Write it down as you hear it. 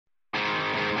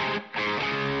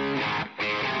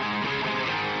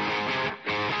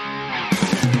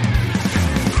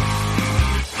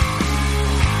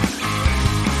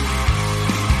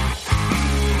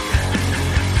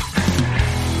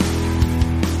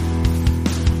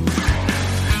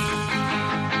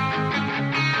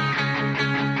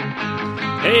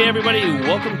Hey everybody,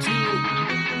 welcome to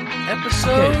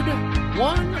episode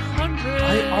 100.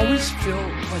 I always feel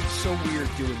like so weird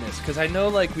doing this because I know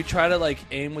like we try to like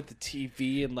aim with the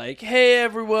TV and like, hey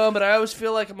everyone, but I always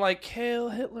feel like I'm like, Hail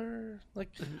Hitler. Like,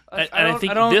 I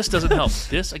think this doesn't help.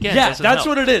 This again, yeah, doesn't that's help.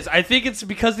 what it is. I think it's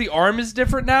because the arm is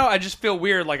different now. I just feel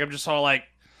weird. Like I'm just all like,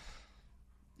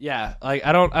 yeah, like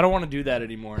I don't want to do that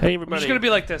anymore. Hey I'm everybody, just gonna be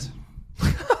like this.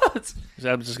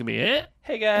 I'm just gonna be it.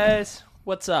 Hey guys,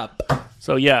 what's up?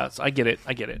 So yeah, I get it.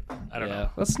 I don't know.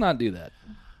 Let's not do that.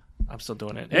 I'm still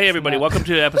doing it. Hey everybody, welcome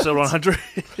to episode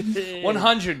 100.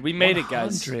 100. We made it,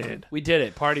 guys. 100. We did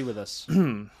it. Party with us.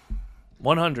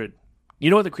 100. You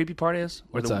know what the creepy part is?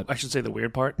 What's that? I should say the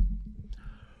weird part.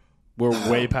 We're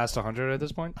way past 100 at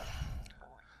this point.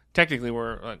 Technically,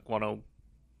 we're like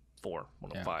 104,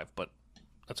 105, but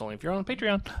that's only if you're on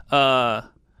Patreon.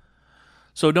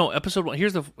 So no, episode 1.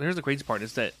 Here's the crazy part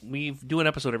is that we do an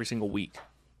episode every single week,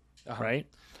 right?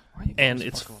 And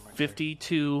it's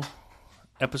 52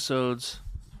 episodes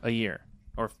a year,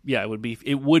 or yeah, it would be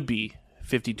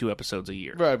 52 episodes a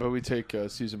year, Right, but we take a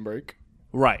season break.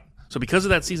 right? So because of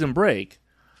that season break,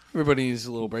 Everybody needs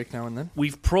a little break now and then.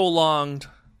 we've prolonged.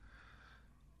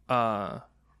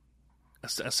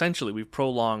 Essentially, we've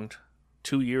prolonged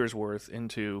 2 years worth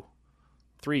into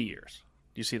 3 years.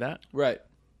 Do you see that? Right.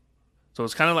 So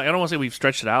it's kind of like, I don't want to say we've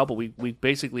stretched it out, but we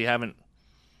basically haven't.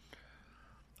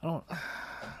 I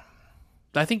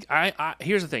think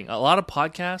here's the thing. A lot of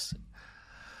podcasts.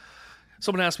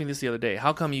 Someone asked me this the other day.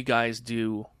 How come you guys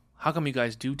do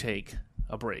take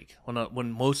a break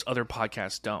when most other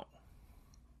podcasts don't?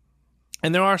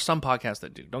 And there are some podcasts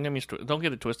that do. Don't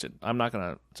get it twisted. I'm not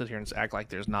going to sit here and act like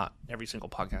there's not. Every single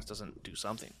podcast doesn't do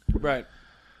something. Right.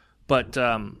 But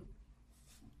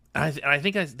I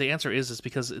think the answer is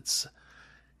because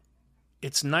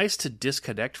it's nice to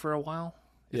disconnect for a while.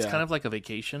 It's kind of like a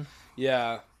vacation.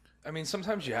 Yeah. I mean,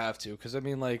 sometimes you have to, because I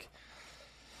mean, like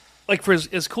for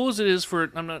as cool as it is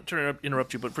for, I'm not trying to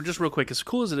interrupt you, but for just real quick, as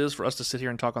cool as it is for us to sit here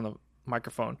and talk on the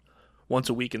microphone once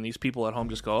a week, and these people at home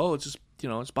just go, oh, it's just,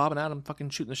 it's Bob and Adam fucking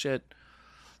shooting the shit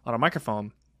on a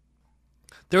microphone.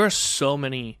 There are so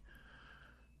many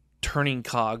turning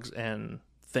cogs and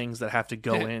things that have to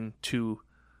go in to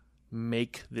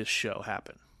make this show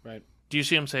happen. Right. Do you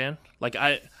see what I'm saying? Like,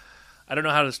 I don't know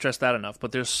how to stress that enough,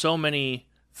 but there's so many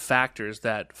factors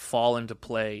that fall into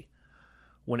play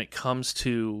when it comes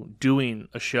to doing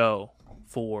a show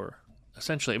for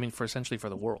essentially for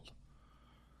the world.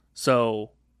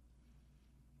 So,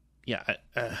 yeah,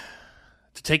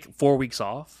 to take 4 weeks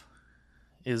off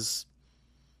is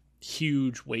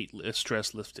huge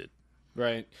stress lifted.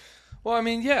 Right. Well, I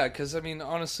mean, yeah, because, I mean,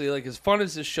 honestly, like, as fun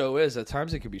as this show is, at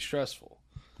times it can be stressful.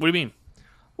 What do you mean?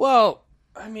 Well,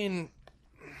 I mean,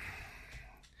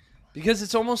 because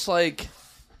it's almost like,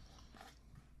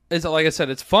 it's like I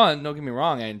said, it's fun. Don't get me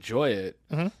wrong, I enjoy it,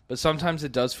 but sometimes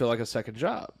it does feel like a second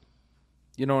job.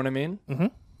 You know what I mean? Mm-hmm.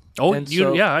 Oh, and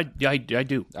I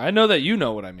do. I know that you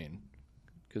know what I mean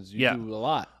because you do a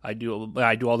lot. I do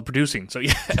all the producing. So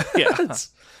yeah,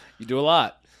 You do a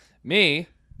lot. Me,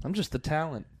 I'm just the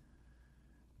talent.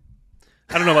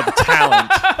 I don't know about the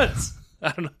talent.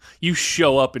 I don't know. You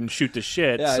show up and shoot the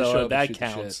shit, Yeah, so that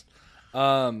counts.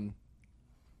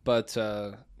 But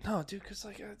no, dude, because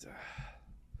like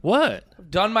What?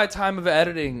 I've done my time of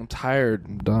editing. I'm tired.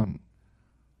 I'm done.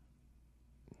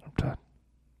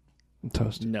 I'm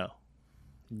toasted. No.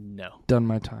 Done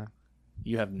my time.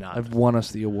 You have not. I've won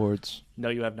us the awards. No,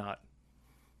 you have not.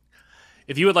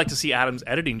 If you would like to see Adam's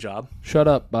editing job, Shut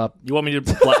up, Bob. you want me to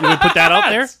put that out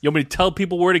there? You want me to tell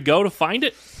people where to go to find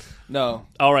it? No.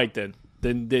 All right, then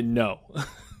no.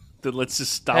 Then let's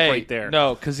just stop right there.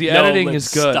 No, because the editing is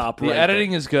let's good. stop The right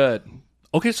editing is good.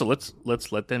 Okay, so let's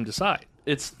let them decide.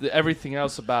 It's everything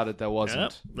else about it that wasn't.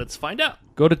 Yep, let's find out.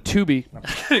 Go to Tubi. No,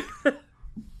 I'm kidding.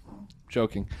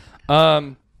 Joking.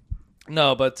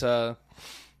 No, but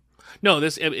No,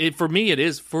 for me it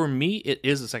is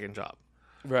a second job.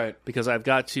 right. Because I've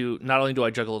got to, not only do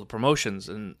I juggle the promotions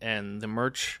and the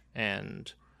merch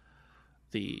and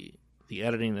the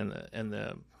editing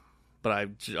but I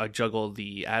juggle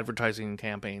the advertising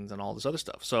campaigns and all this other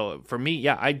stuff. So for me,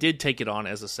 yeah, I did take it on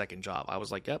as a second job. I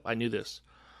was like, yep, I knew this.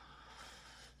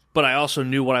 But I also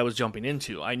knew what I was jumping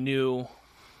into. I knew,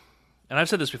 and I've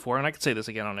said this before, and I could say this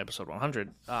again on episode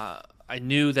 100, I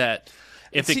knew that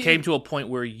if it came to a point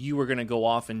where you were going to go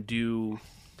off and do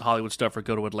Hollywood stuff or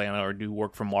go to Atlanta or do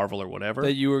work for Marvel or whatever,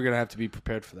 That you were going to have to be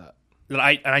prepared for that.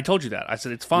 I told you that. I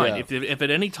said, it's fine. Yeah. If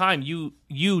at any time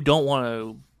you don't want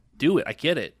to do it, I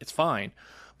get it. It's fine.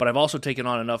 But I've also taken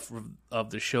on enough of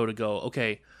the show to go,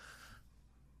 okay,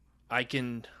 I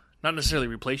can not necessarily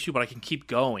replace you, but I can keep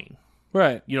going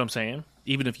Right. You know what I'm saying?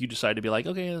 Even if you decide to be like,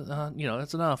 okay,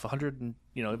 that's enough. 100, and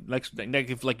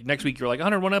next week you're like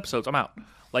 101 episodes, I'm out.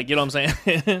 Like, you know what I'm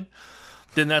saying?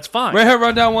 Then that's fine. Red Hair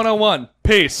Rundown 101.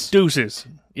 Peace. Deuces.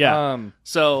 Yeah.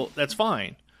 So that's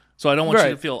fine. So I don't want you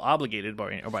to feel obligated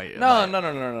by No.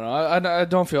 I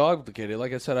don't feel obligated.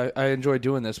 Like I said, I enjoy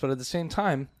doing this, but at the same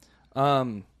time,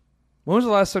 when was the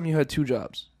last time you had 2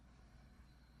 jobs?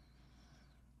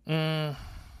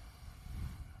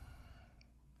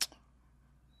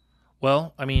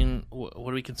 Well, I mean, what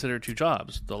do we consider 2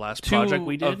 jobs? The last project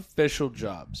we did? 2 official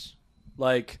jobs.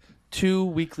 Like 2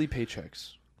 weekly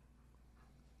paychecks.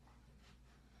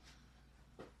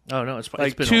 Oh, no, it's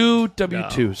like been 2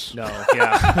 W-2s. No,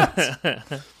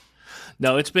 yeah.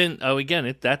 No, it's been,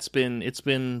 it's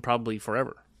been probably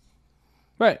forever.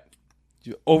 Right.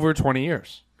 Over 20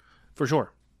 years. For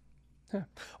sure. Yeah.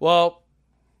 Well,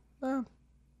 you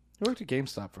worked at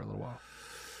GameStop for a little while.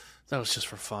 That was just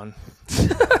for fun.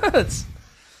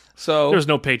 So there was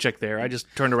no paycheck there. I just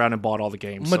turned around and bought all the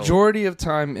games. Majority of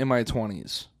time in my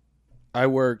 20s, I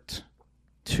worked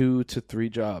 2 to 3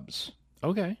 jobs.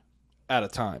 Okay. At a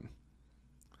time.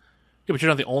 Yeah, but you're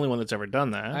not the only one that's ever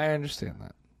done that. I understand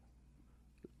that.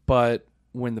 But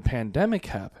when the pandemic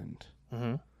happened,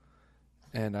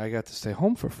 and I got to stay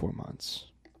home for 4 months,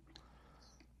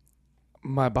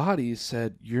 my body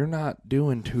said, you're not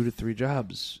doing 2 to 3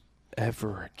 jobs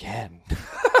ever again.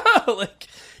 Like,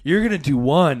 you're going to do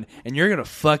 1, and you're going to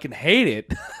fucking hate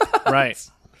it. Right.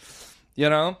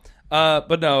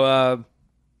 But no,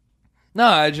 no,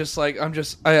 I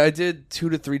did 2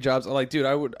 to 3 jobs.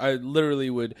 I literally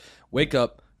would wake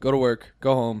up, go to work,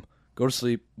 go home, go to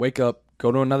sleep, wake up,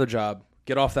 go to another job,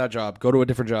 get off that job, go to a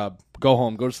different job, go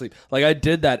home, go to sleep. Like, I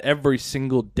did that every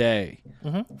single day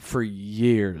for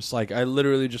years. Like, I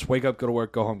literally just wake up, go to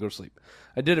work, go home, go to sleep.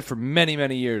 I did it for many,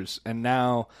 many years, and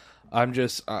now I'm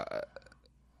just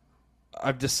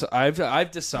I've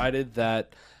decided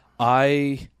that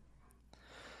I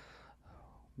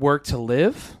work to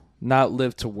live, not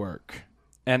live to work.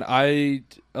 And I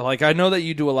know that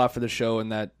you do a lot for the show,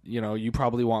 and that, you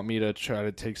probably want me to try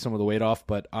to take some of the weight off,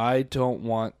 but I don't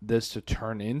want this to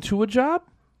turn into a job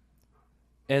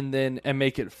and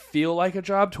make it feel like a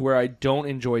job to where I don't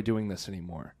enjoy doing this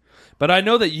anymore. But I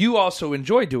know that you also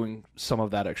enjoy doing some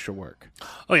of that extra work.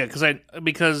 Oh yeah, because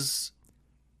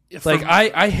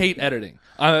I hate editing.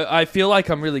 I feel like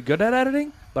I'm really good at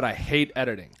editing, but I hate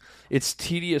editing. It's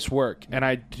tedious work, and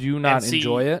I do not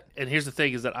enjoy it. And here's the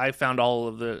thing: is that I found all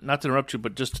of the, not to interrupt you,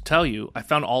 but just to tell you, I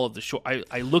found all of the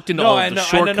I looked into all of the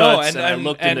shortcuts, and I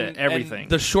looked into everything. And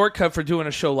the shortcut for doing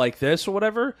a show like this or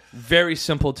whatever, very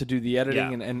simple to do the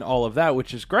editing and all of that,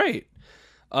 which is great.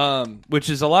 Which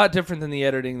is a lot different than the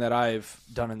editing that I've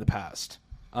done in the past.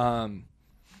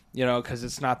 Because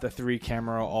it's not the 3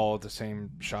 camera all the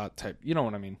same shot type. You know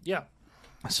what I mean? Yeah.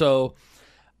 So,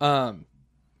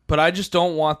 but I just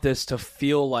don't want this to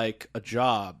feel like a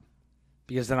job,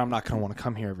 because then I'm not going to want to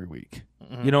come here every week.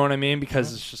 Mm-hmm. You know what I mean?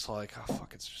 Because it's just like, oh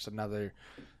fuck, it's just another.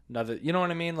 You know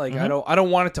what I mean? Like, I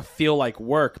don't want it to feel like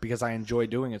work, because I enjoy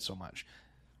doing it so much.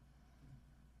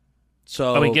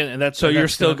 So you're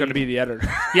still going to be the editor.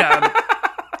 Yeah,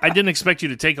 I didn't expect you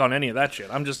to take on any of that shit.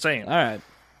 I'm just saying. All right,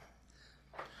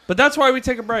 but that's why we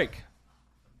take a break.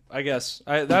 I guess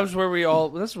that's where we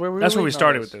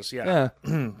started with this. Yeah.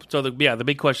 So the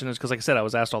big question is, because like I said, I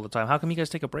was asked all the time, how come you guys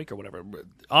take a break or whatever? But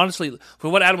honestly, for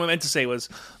what Adam meant to say was,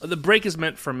 the break is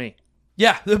meant for me.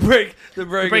 Yeah, the break is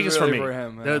really for me. For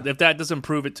him, yeah. If that doesn't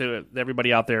prove it to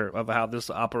everybody out there of how this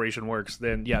operation works,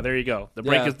 then yeah, there you go. The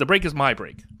break is my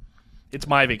break. It's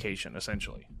my vacation,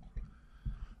 essentially.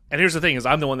 And here's the thing: is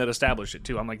I'm the one that established it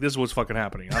too. I'm like, this is what's fucking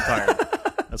happening. I'm tired.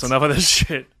 That's enough of this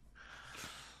shit.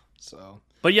 So,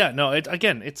 but yeah, no.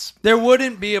 It's there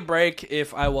wouldn't be a break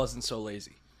if I wasn't so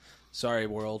lazy. Sorry,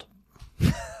 world.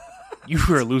 You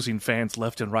were losing fans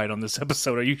left and right on this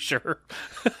episode. Are you sure?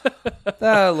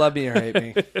 Love me or hate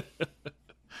me.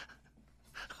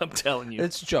 I'm telling you,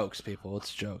 it's jokes, people.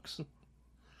 It's jokes.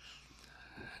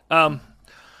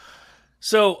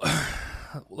 So,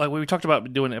 like we talked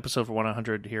about doing an episode for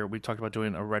 100 here, we talked about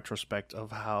doing a retrospect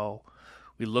of how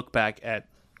we look back at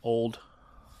old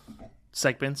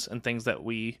segments and things that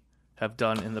we have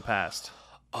done in the past.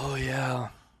 Oh, yeah.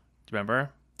 Do you remember?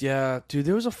 Yeah. Dude,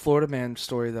 there was a Florida man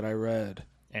story that I read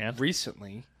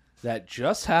recently that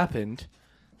just happened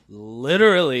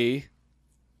literally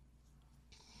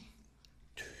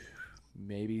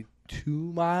maybe 2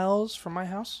 miles from my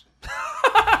house.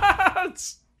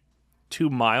 2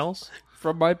 miles?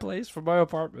 From my place, from my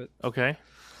apartment. Okay.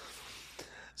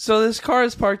 So this car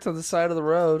is parked on the side of the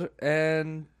road,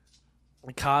 and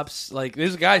the cops,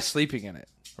 there's a guy sleeping in it.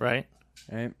 Right.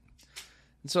 Right.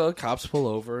 And so the cops pull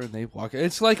over and they walk.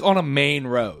 It's like on a main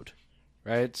road,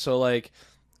 right? So like,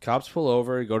 cops pull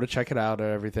over, go to check it out and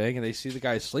everything, and they see the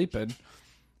guy sleeping.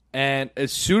 And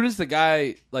as soon as the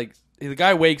guy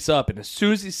wakes up, and as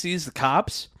soon as he sees the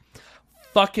cops,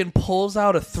 fucking pulls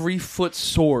out a 3-foot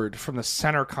sword from the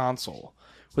center console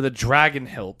with a dragon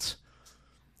hilt,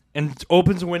 and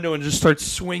opens a window and just starts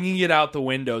swinging it out the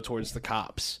window towards the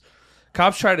cops.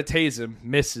 Cops try to tase him,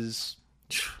 misses,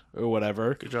 or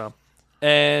whatever. Good job.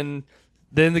 And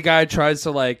then the guy tries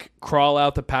to like crawl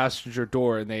out the passenger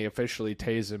door, and they officially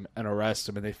tase him and arrest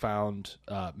him. And they found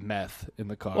meth in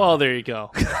the car. Well, there you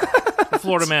go. A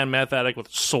Florida man, meth addict with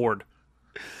a sword.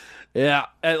 Yeah,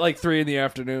 at like 3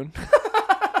 p.m.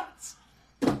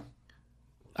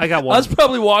 I got one. I was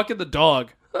probably walking the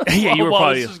dog. Yeah, you were while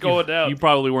probably this was going down. You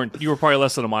probably weren't. You were probably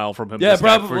less than a mile from him. Yeah, this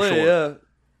guy, probably. for sure.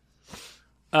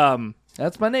 Yeah.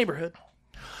 That's my neighborhood.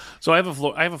 So I have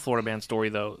a Florida man story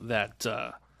though that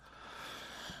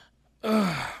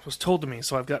was told to me.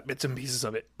 So I've got bits and pieces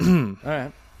of it. All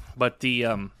right. But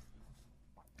so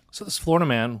this Florida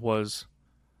man was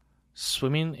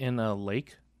swimming in a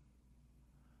lake.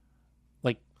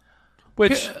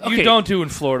 Which okay. you don't do in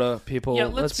Florida, people. Yeah,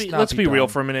 let's be real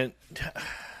for a minute.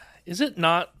 Is it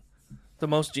not the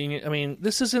most genius? I mean,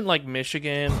 this isn't like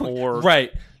Michigan or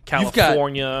right.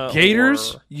 California. You've got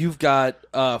gators. You've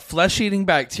got flesh-eating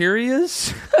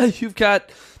bacterias. You've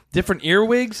got different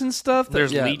earwigs and stuff.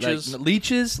 There's leeches. Like,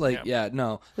 leeches. Like, yeah,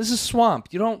 no. This is swamp.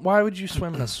 You don't. Why would you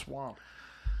swim in a swamp?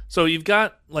 So you've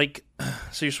got like,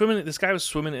 so you're swimming. This guy was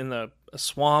swimming in a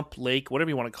swamp, lake, whatever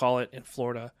you want to call it, in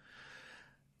Florida,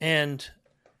 and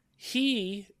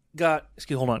he got.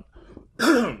 Hold on.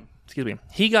 Excuse me.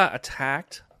 He got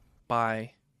attacked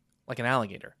by like an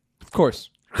alligator. Of course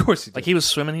he did. Like he was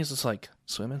swimming. He's just like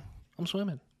swimming. I'm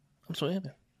swimming.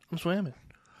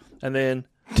 And then,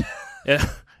 yeah,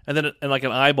 and like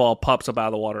an eyeball pops up out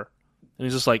of the water, and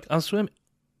he's just like, I'm swimming.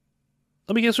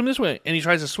 Let me get swim this way. And he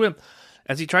tries to swim.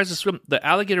 As he tries to swim, the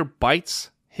alligator bites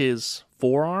his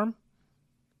forearm,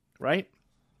 right?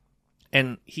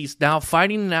 And he's now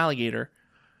fighting an alligator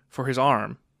for his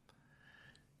arm.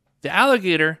 The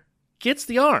alligator gets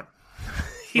the arm.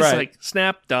 He's like,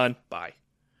 snap, done, bye.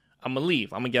 I'm going to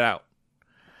leave. I'm going to get out.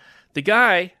 The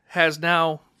guy has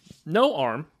now no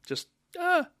arm, just,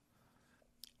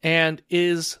 and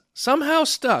is somehow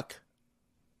stuck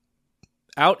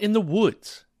out in the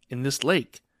woods in this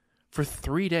lake for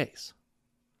 3 days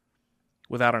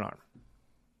without an arm.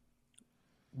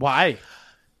 Why?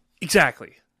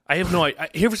 Exactly. I have no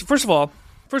idea. First of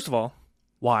all,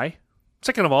 why?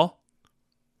 Second of all,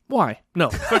 why? No.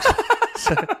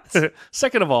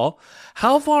 Second of all,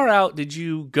 how far out did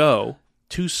you go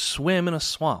to swim in a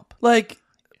swamp? Like,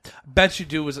 bet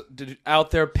you was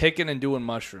out there picking and doing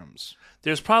mushrooms.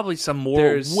 There's probably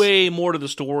way more to the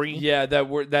story. Yeah,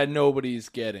 that nobody's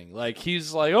getting. Like,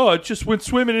 he's like, oh, I just went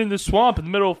swimming in the swamp in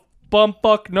the middle of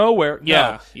bumfuck nowhere.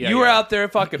 Yeah. No, you were out there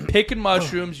fucking picking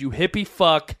mushrooms, you hippie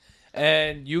fuck,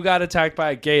 and you got attacked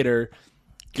by a gator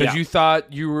because you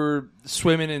thought you were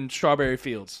swimming in strawberry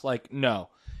fields. Like, no.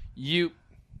 You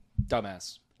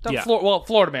dumbass.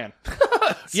 Florida man.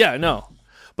 Yeah, no.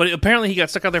 But apparently he got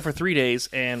stuck out there for 3 days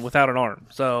and without an arm.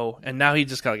 So, and now he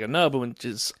just got like a nub, which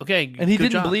is okay. And he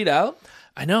didn't bleed out?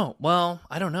 I know. Well,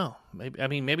 I don't know.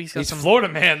 Maybe he's got some Florida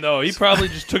man though. He probably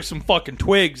just took some fucking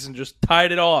twigs and just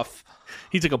tied it off.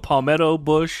 He took a palmetto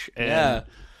bush and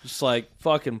just like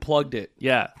fucking plugged it.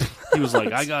 Yeah. He was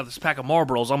like, I got this pack of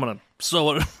Marlboros. I'm going to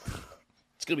sew it.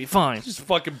 It's going to be fine. Just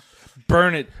fucking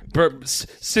burn it,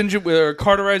 singe it or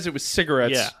cauterize it with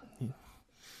cigarettes. Yeah.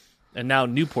 And now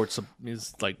Newport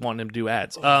is like wanting him to do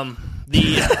ads. So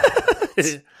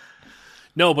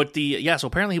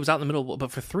apparently he was out in the middle, but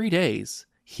for 3 days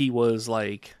he was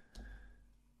like,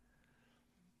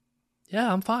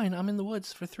 yeah, I'm fine. I'm in the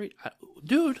woods for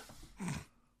dude.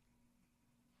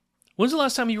 When's the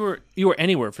last time you were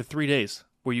anywhere for 3 days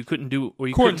where you couldn't do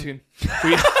quarantine?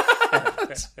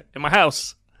 In my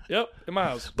house. Yep, in my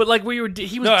house. But like where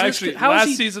he was actually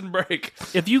last season break.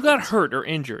 If you got hurt or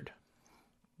injured,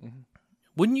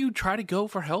 wouldn't you try to go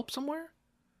for help somewhere?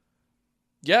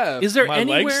 Yeah. Is there my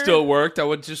anywhere... legs still worked, I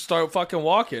would just start fucking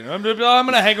walking. I'm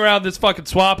gonna hang around this fucking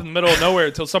swamp in the middle of nowhere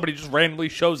until somebody just randomly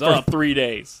shows up. For 3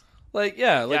 days. Like,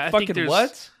 fucking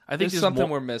what? I think there's something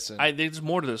more, we're missing. There's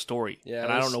more to the story, and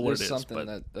I don't know what it is. There's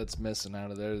something that's missing out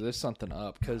of there. There's something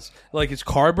up because like his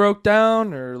car broke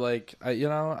down, or like I don't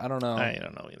know. I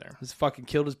don't know either. He's fucking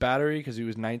killed his battery because he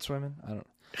was night swimming. I don't.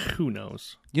 Who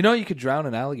knows? You could drown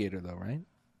an alligator though, right?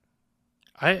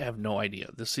 I have no idea.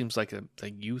 This seems like a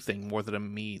you thing more than a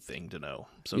me thing to know.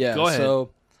 So yeah, go ahead.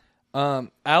 So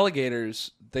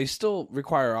Alligators, they still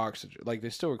require oxygen. Like, they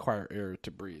still require air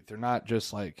to breathe. They're not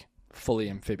just, like, fully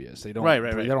amphibious. They don't, Right.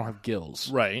 They don't have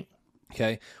gills. Right.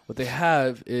 Okay? What they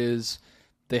have is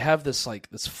they have this, like,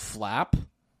 this flap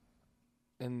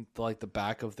in, like, the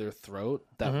back of their throat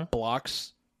that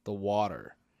blocks the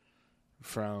water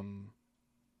from...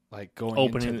 like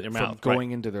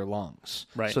going into their lungs,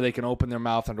 right? So they can open their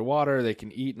mouth underwater, they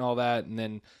can eat and all that, and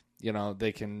then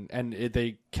they can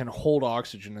they can hold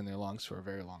oxygen in their lungs for a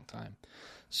very long time.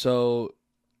 So,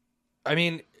 I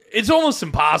mean, it's almost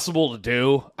impossible to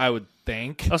do, I would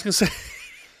think. I was gonna say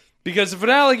because if an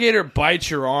alligator bites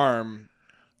your arm,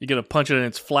 you're gonna punch it in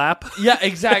its flap. Yeah,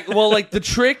 exactly. Well, like the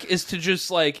trick is to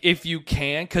just like if you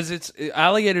can, because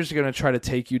alligators are gonna try to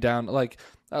take you down. Like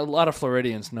a lot of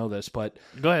Floridians know this, but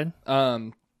go ahead.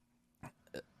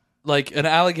 Like an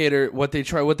alligator, what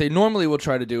they normally will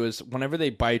try to do is whenever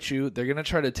they bite you, they're gonna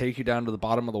try to take you down to the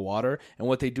bottom of the water, and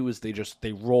what they do is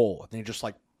they roll, and they just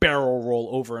like barrel roll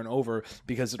over and over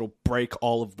because it'll break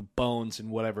all of the bones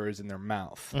and whatever is in their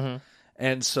mouth. Mm-hmm.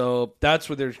 And so that's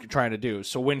what they're trying to do.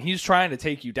 So when he's trying to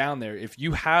take you down there, if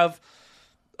you have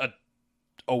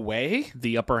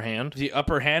the upper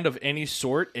hand of any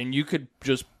sort, and you could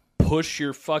just push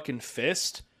your fucking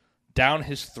fist down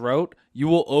his throat, you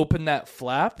will open that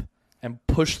flap and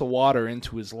push the water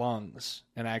into his lungs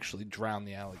and actually drown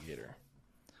the alligator.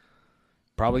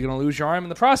 Probably going to lose your arm in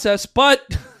the process, but...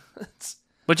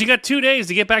 But you got 2 days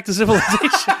to get back to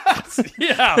civilization.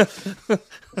 Yeah.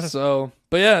 So,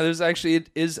 but yeah, it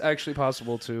is actually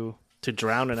possible to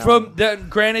drown an alligator. From that,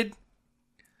 granted,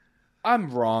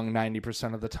 I'm wrong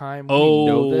 90% of the time. We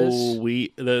know this.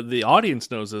 The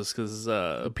audience knows this because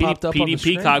PD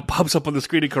Peacock pops up on the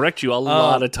screen to correct you a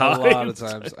lot of times. A lot of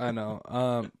times, I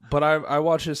know. But I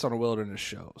watch this on a wilderness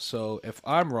show, so if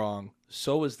I'm wrong,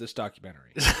 so is this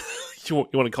documentary. You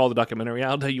want to call the documentary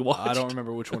out that you watched? I don't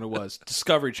remember which one it was.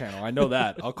 Discovery Channel. I know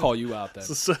that. I'll call you out then.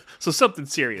 So something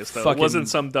serious, though. It wasn't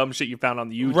some dumb shit you found on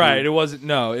the YouTube. Right. It wasn't.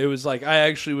 No, it was like I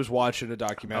actually was watching a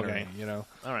documentary,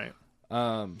 All right.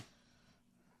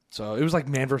 So it was like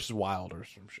Man vs. Wild or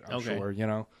some shit, I'm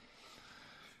sure,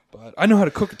 But I know how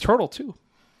to cook a turtle, too.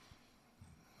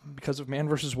 Because of Man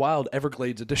vs. Wild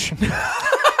Everglades edition. Is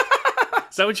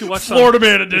that what you watched? Florida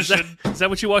Man edition. Is that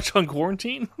what you watched on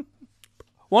quarantine?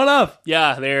 One of.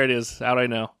 Yeah, there it is. How'd I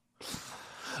know?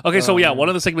 Okay, so one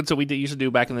of the segments that we used to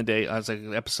do back in the day, I was like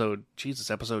episode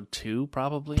 2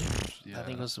 probably. Yeah. I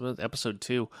think it was episode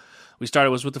 2. We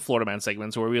started was with the Florida Man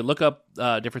segments where we would look up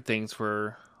different things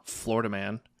for Florida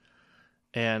Man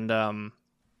and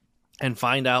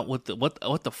find out what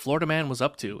the Florida Man was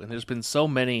up to. And there's been so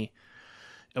many.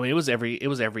 I mean, it was every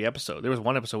episode. There was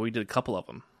one episode where we did a couple of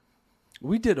them.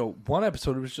 We did one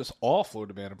episode. It was just all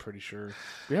Florida Man. I'm pretty sure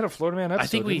we had a Florida Man episode. I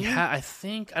think we had.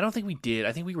 I don't think we did.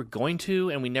 I think we were going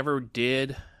to, and we never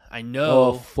did. I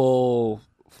know full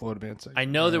Florida Man segment. I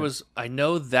know there was. I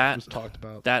know that was talked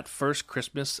about that first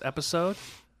Christmas episode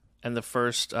and the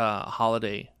first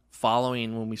holiday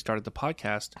following when we started the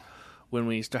podcast. When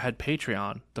we had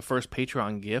Patreon, the first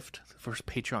Patreon gift, the first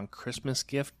Patreon Christmas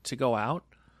gift to go out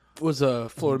was a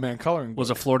Florida Man coloring book.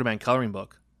 Was a Florida Man coloring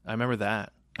book. I remember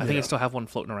that. I think I still have one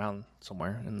floating around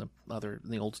somewhere in the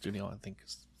old studio. I think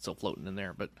it's still floating in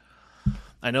there. But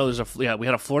I know we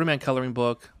had a Florida Man coloring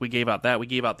book. We gave out that. We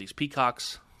gave out these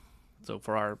peacocks. So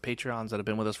for our Patreons that have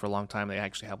been with us for a long time, they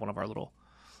actually have one of our little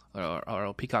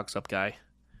peacocks up guy.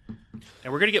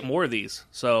 And we're gonna get more of these.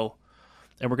 So,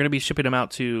 and we're gonna be shipping them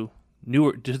out to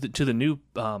the new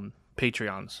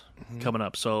Patreons coming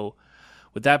up. So.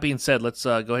 With that being said, let's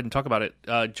go ahead and talk about it.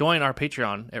 Join our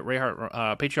Patreon at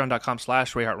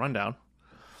patreon.com/RayHartRundown.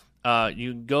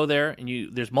 You go there,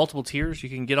 and there's multiple tiers you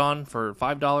can get on for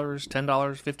 $5, $10,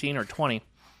 $15, or $20.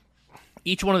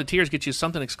 Each one of the tiers gets you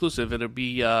something exclusive. It'll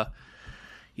be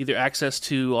either access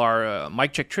to our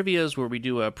mic check trivias, where we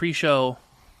do a pre-show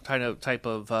type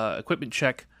of equipment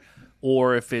check,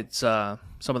 or if it's some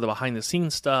of the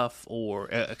behind-the-scenes stuff, or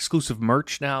exclusive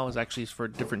merch now is actually for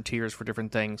different tiers for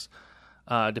different things.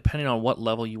 Depending on what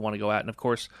level you want to go at. And of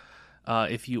course,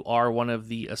 if you are one of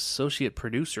the associate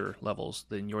producer levels,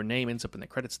 then your name ends up in the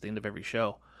credits at the end of every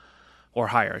show. Or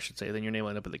higher, I should say. Then your name will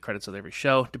end up in the credits of every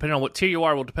show. Depending on what tier you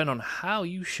are will depend on how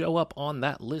you show up on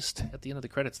that list at the end of the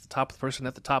credits. The person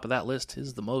at the top of that list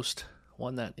is the most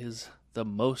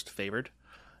favored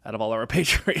out of all our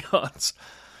Patreons.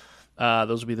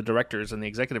 Those will be the directors and the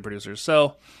executive producers.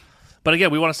 So... But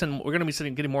again, we're going to be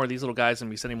getting more of these little guys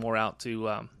and be sending more out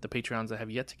to the Patreons that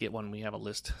have yet to get one. We have a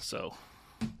list. So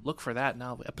look for that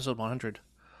now. Episode 100.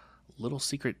 Little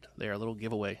secret there, a little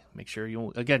giveaway. Make sure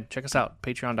you, again, check us out.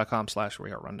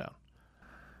 Patreon.com/RayHartRundown.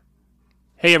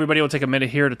 Hey, everybody, we'll take a minute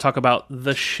here to talk about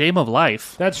The Shame of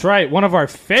Life. That's right. One of our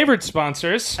favorite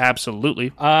sponsors. Absolutely.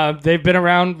 They've been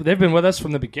around. They've been with us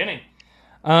from the beginning.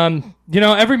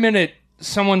 Every minute,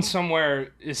 someone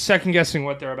somewhere is second-guessing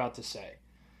what they're about to say.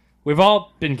 We've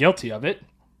all been guilty of it.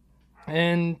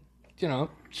 And,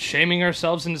 shaming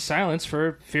ourselves into silence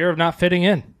for fear of not fitting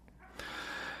in.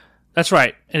 That's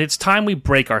right. And it's time we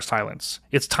break our silence.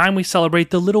 It's time we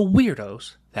celebrate the little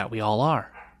weirdos that we all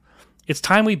are. It's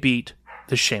time we beat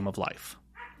the shame of life.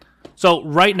 So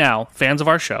right now, fans of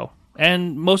our show,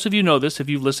 and most of you know this if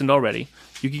you've listened already,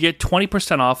 you can get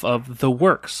 20% off of The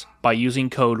Works by using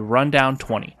code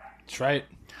RUNDOWN20. That's right.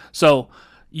 So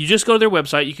you just go to their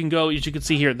website. You can go, as you can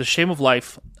see here, The Shame of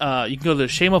Life. You can go to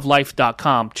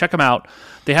theshameoflife.com. Check them out.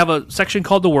 They have a section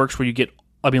called The Works where you get,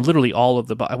 literally all of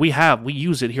the... We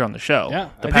use it here on the show. Yeah,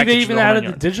 the I think they even added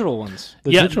the digital ones. The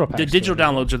digital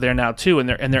downloads are there now too, and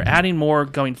they're adding more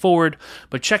going forward.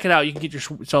 But check it out. You can get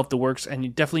yourself The Works, and you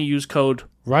definitely use code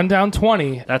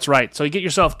RUNDOWN20. That's right. So you get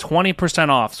yourself 20%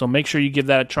 off. So make sure you give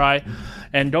that a try,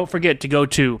 and don't forget to go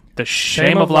to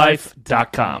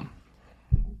theshameoflife.com.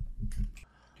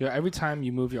 Every time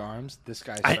you move your arms, this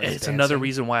guy. It's dancing. another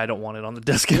reason why I don't want it on the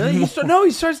desk Really? anymore.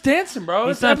 He starts dancing, bro.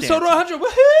 He's It's not episode dancing. 100.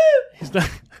 Woohoo! He's not.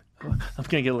 I'm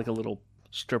gonna get like a little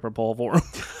stripper ball for him.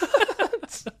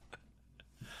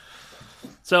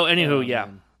 So, anywho, yeah.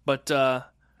 Man. But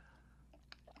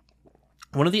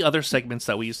one of the other segments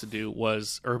that we used to do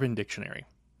was Urban Dictionary.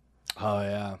 Oh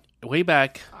yeah. Way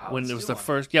back when it was the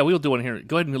first. Yeah, we'll do one here.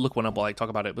 Go ahead and look one up while I talk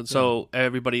about it. But so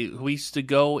everybody, we used to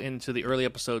go into the early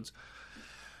episodes.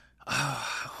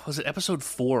 Was it episode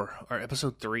 4 or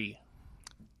episode 3?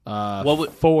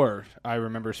 4, I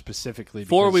remember specifically.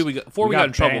 4 we got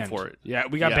in trouble banned. for it. Yeah,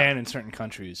 we got banned in certain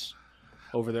countries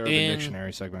over the Urban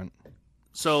Dictionary segment.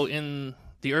 So in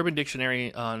the Urban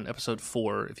Dictionary on episode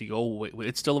 4, if you go,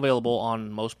 it's still available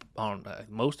on most,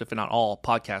 if not all,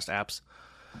 podcast apps.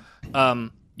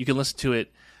 You can listen to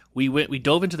it. We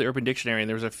dove into the Urban Dictionary, and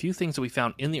there was a few things that we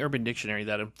found in the Urban Dictionary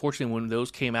that, unfortunately, when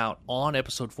those came out on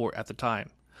episode 4 at the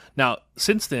time. Now,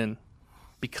 since then,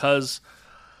 because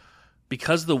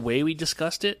the way we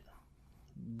discussed it,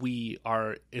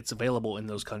 it's available in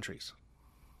those countries.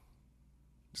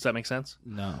 Does that make sense?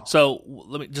 No.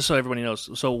 So just so everybody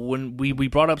knows. So when we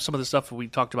brought up some of the stuff we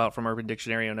talked about from Urban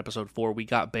Dictionary on episode 4, we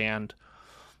got banned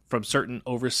from certain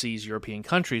overseas European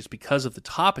countries because of the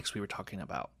topics we were talking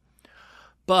about.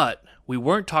 But we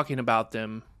weren't talking about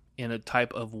them in a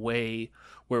type of way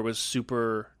where it was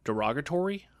super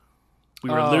derogatory. We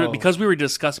were literally, here's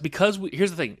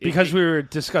the thing. Because we were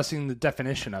discussing the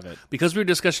definition of it. Because we were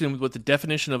discussing what the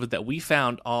definition of it that we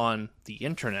found on the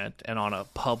internet and on a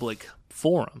public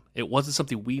forum. It wasn't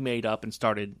something we made up and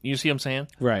started. You see what I'm saying?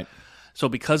 Right. So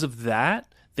because of that,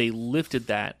 they lifted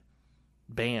that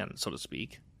ban, so to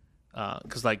speak.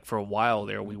 Because for a while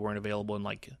there, we weren't available in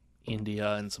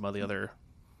India and some of the other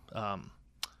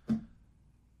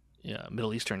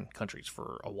Middle Eastern countries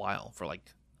for a while, for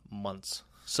months.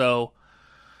 So,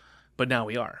 but now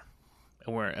we are,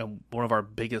 and one of our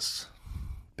biggest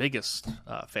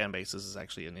fan bases is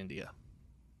actually in India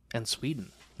and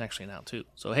Sweden, actually now too.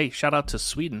 So hey, shout out to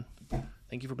Sweden!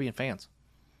 Thank you for being fans.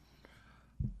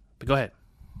 But go ahead.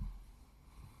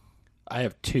 I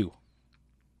have 2.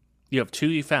 You have 2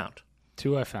 you found.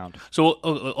 2 I found. So,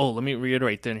 let me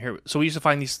reiterate then here. So we used to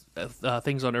find these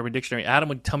things on Urban Dictionary. Adam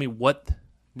would tell me what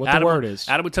the word is.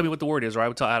 Adam would tell me what the word is, or I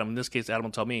would tell Adam. In this case, Adam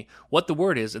will tell me what the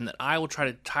word is, and then I will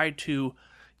try to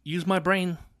use my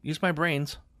brain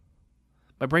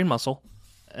muscle,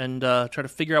 and try to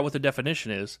figure out what the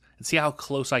definition is and see how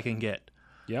close I can get.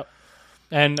 Yep.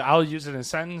 And I'll use it in a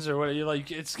sentence or what you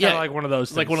like. It's kind of like one of those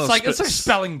things. It's like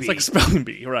spelling bee. It's like spelling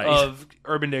bee, right? Of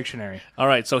Urban Dictionary. All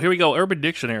right, so here we go. Urban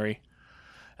Dictionary.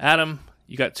 Adam,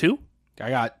 you got 2? I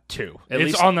got 2. At it's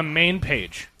least on the main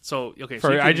page. So okay,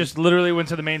 I just literally went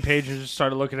to the main page and just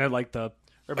started looking at the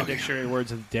Urban Dictionary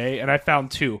words of the day, and I found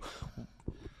 2.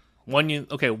 What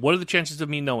are the chances of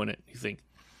me knowing it, you think?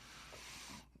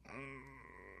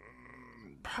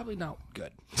 Probably not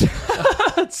good.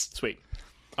 Sweet.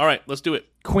 All right, let's do it.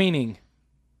 Queening.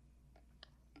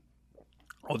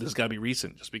 Oh, this has got to be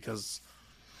recent, just because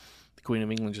the Queen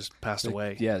of England just passed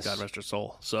away. Yes. God rest her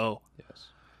soul. So, yes.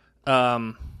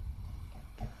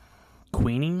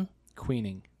 Queening.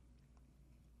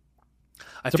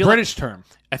 It's a British term.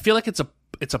 I feel like it's a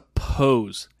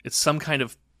pose. It's some kind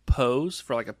of pose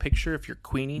for a picture. If you're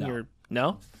queening,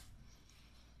 no.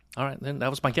 All right, then that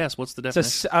was my guess. What's the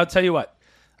definition? I'll tell you what.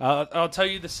 I'll tell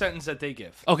you the sentence that they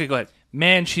give. Okay, go ahead.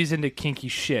 Man, she's into kinky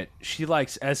shit. She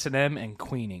likes S&M and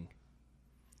queening.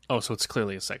 Oh, so it's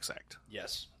clearly a sex act.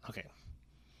 Yes. Okay.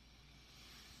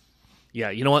 Yeah,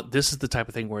 you know what? This is the type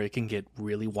of thing where it can get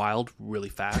really wild really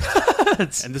fast.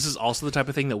 And this is also the type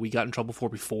of thing that we got in trouble for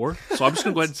before. So I'm just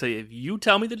going to go ahead and say, if you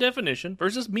tell me the definition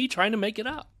versus me trying to make it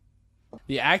up.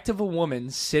 The act of a woman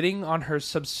sitting on her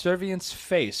subservient's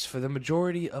face for the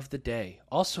majority of the day,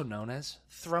 also known as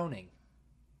throning.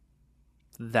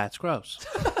 That's gross.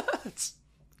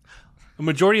 A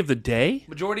majority of the day?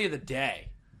 Majority of the day.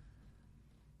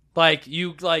 Like,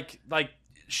 you, like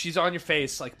she's on your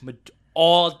face, like,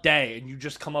 all day, and you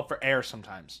just come up for air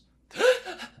sometimes.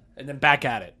 And then back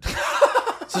at it.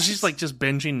 So she's, like, just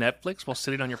binging Netflix while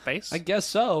sitting on your face? I guess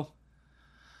so.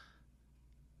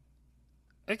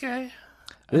 Okay.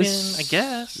 I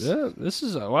guess. Yeah, this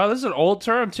is an old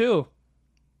term, too.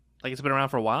 Like, it's been around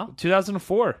for a while?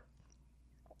 2004.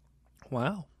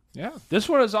 Wow. Yeah. This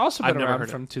one has also been I've never around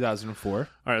heard from 2004.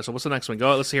 All right, so what's the next one?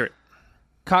 Go, let's hear it.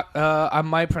 I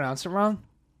might pronounce it wrong.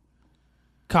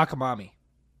 Cockamamie.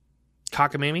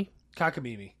 Cockamamie?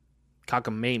 Cockamamie.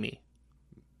 Cockamamie.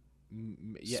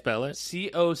 Yeah. Spell it.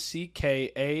 Cockamamie.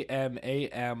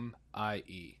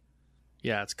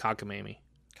 Yeah, it's cockamamie.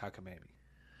 Cockamamie.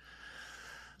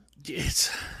 It's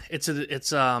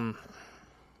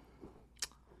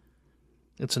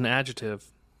an adjective.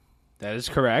 That is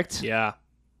correct. Yeah.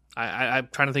 I'm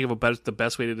trying to think of the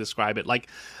best way to describe it. Like,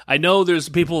 I know there's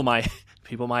people my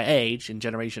age in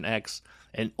Generation X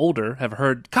and older have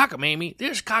heard cockamamie.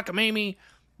 There's cockamamie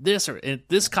this, or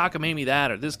this cockamamie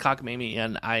that, or this cockamamie,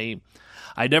 and I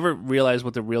never realized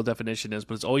what the real definition is,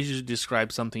 but it's always used to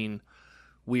describe something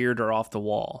weird or off the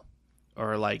wall,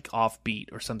 or like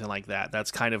offbeat or something like that.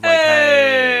 That's kind of like,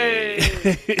 hey.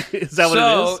 Is that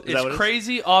what it is? It's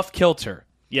crazy off kilter.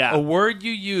 Yeah. A word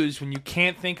you use when you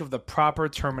can't think of the proper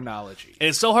terminology. And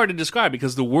it's so hard to describe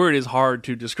because the word is hard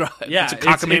to describe. Yeah, it's a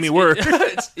cockamamie word.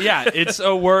 It's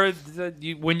a word that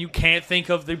when you can't think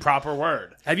of the proper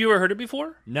word. Have you ever heard it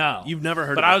before? No. You've never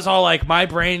heard it But I was all like, my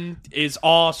brain is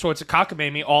all sorts of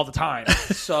cockamamie all the time.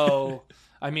 So,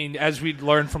 I mean, as we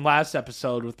learned from last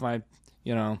episode with my,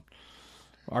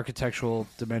 architectural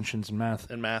dimensions and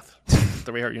math. at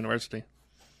the Ray Hart University.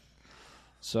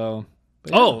 So...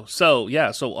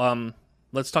 Yeah. So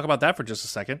let's talk about that for just a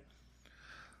second.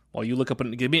 While you look up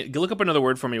another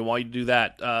word for me while you do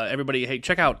that. Everybody, hey,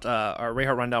 check out our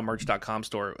RayHartRundownMerch.com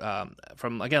store.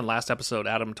 From again last episode,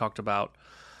 Adam talked about,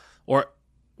 or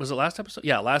was it last episode?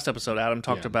 Yeah, last episode, Adam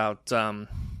talked about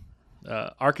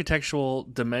architectural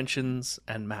dimensions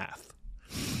and math,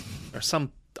 or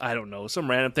some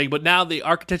random thing. But now the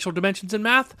architectural dimensions and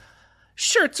math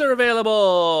shirts are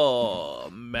available.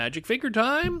 Magic finger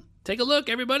time. Take a look,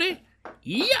 everybody.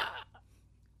 Yeah.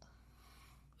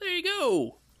 There you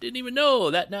go. Didn't even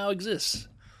know that now exists.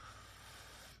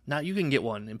 Now you can get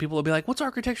one. And people will be like, what's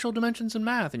architectural dimensions and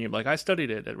math? And you're like, I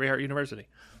studied it at Ray Hart University.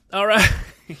 All right.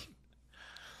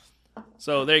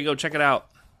 So there you go. Check it out.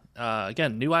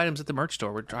 Again, new items at the merch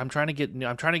store. I'm trying to get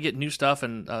new stuff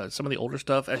and some of the older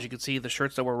stuff. As you can see, the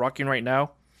shirts that we're rocking right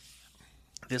now.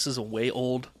 This is a way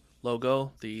old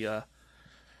logo. The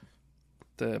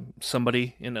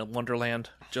somebody in a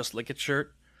Wonderland Just Lick It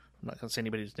shirt. I'm not going to say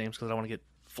anybody's names because I don't want to get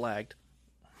flagged.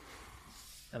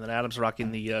 And then Adam's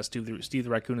rocking the Steve the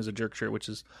Raccoon is a Jerk shirt, which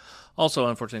is also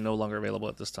unfortunately no longer available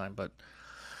at this time. But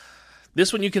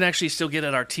this one you can actually still get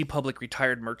at our TeePublic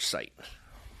retired merch site.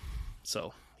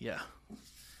 So, yeah.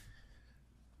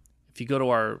 If you go to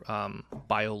our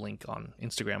bio link on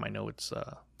Instagram, I know it's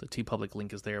the TeePublic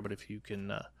link is there, but if you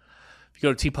can... if you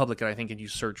go to TeePublic and I think if you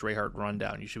search Ray Hart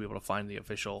Rundown, you should be able to find the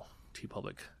official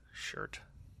TeePublic shirt.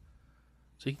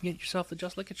 So you can get yourself the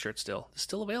Just Lick It shirt still. It's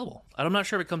still available. I'm not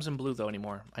sure if it comes in blue though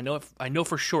anymore. I know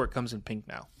for sure it comes in pink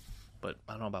now, but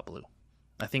I don't know about blue.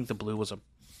 I think the blue was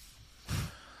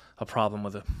a problem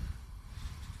with a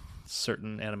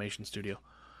certain animation studio.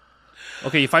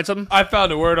 Okay, you find something? I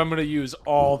found a word I'm going to use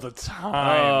all the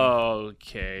time.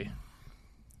 Okay.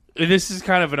 This is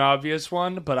kind of an obvious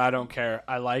one, but I don't care.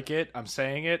 I like it. I'm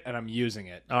saying it, and I'm using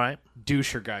it. All right.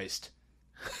 Douchergeist.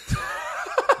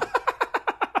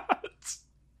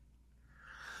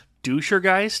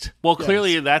 Douchergeist? Well,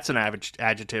 clearly that's an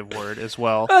adjective word as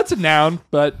well. That's a noun,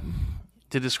 but...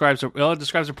 It describes a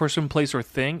person, place, or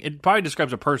thing. It probably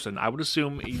describes a person. I would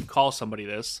assume you call somebody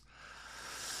this.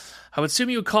 I would assume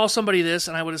you would call somebody this,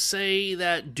 and I would say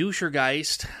that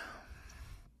douchergeist...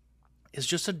 is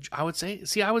just I would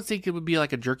think it would be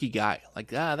like a jerky guy. Like,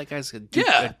 that guy's a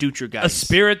doucher guy. A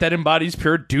spirit that embodies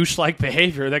pure douche-like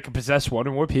behavior that can possess one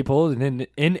or more people in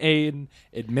an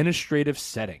administrative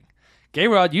setting.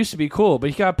 Gayrod used to be cool, but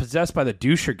he got possessed by the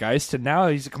douchergeist, and now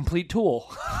he's a complete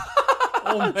tool.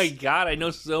 Oh my god, I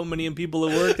know so many people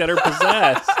at work that are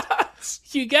possessed.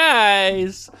 You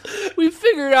guys, we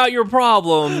figured out your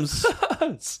problems.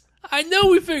 I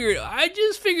know I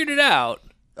just figured it out.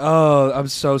 Oh, I'm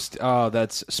so...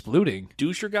 that's splooting.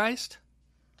 Douchergeist?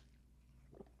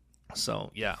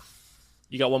 So, yeah.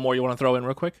 You got one more you want to throw in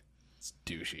real quick? It's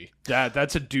douchey.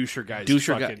 That's a douchergeist.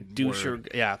 Doucher,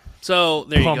 yeah. So,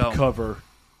 there you go. Pump cover.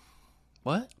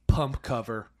 What? Pump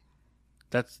cover.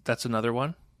 That's another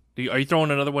one? Are you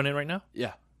throwing another one in right now?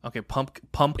 Yeah. Okay, pump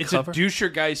It's cover? a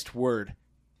douchergeist word.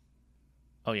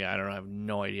 Oh, yeah, I have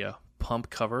no idea. Pump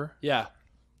cover? Yeah.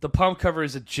 The pump cover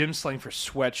is a gym slang for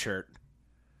sweatshirt.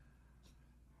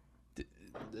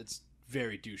 That's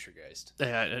very douchergeist. I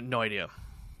had no idea.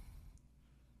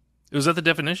 Was that the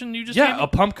definition you just gave me? A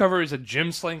pump cover is a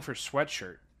gym slang for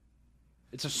sweatshirt.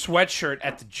 It's a sweatshirt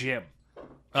at the gym.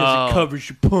 Because it covers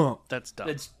your pump. That's dumb.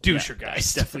 That's douchergeist. Yeah,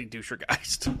 that's definitely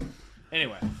douchergeist.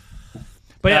 Anyway.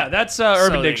 But yeah, that's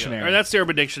Urban Dictionary. Or that's the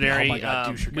Urban Dictionary. Oh my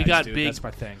God, douchergeist, we got dude. big. That's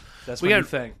my thing. That's my new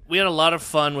thing. We had a lot of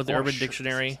fun with the Urban shit.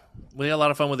 Dictionary. We had a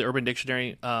lot of fun with the Urban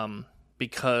Dictionary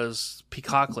because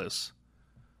peacockless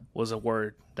was a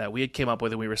word that we had came up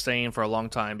with and we were saying for a long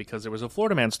time because there was a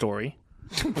Florida man story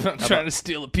about trying to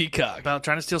steal a peacock. About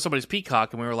trying to steal somebody's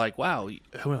peacock, and we were like, wow,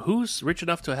 who's rich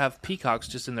enough to have peacocks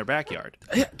just in their backyard?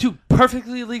 Yeah, dude,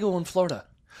 perfectly legal in Florida.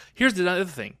 Here's the other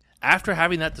thing. After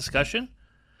having that discussion,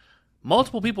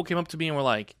 multiple people came up to me and were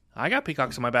like, I got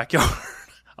peacocks in my backyard.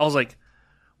 I was like,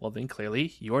 well, then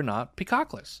clearly you're not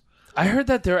peacockless. I heard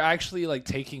that they're actually like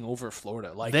taking over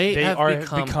Florida. Like they are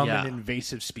become an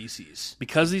invasive species.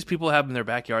 Because these people have them in their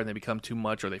backyard and they become too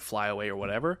much or they fly away or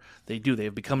whatever, they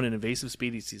have become an invasive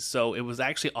species. So it was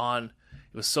actually it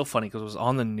was so funny because it was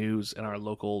on the news in our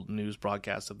local news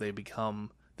broadcast that they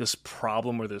become this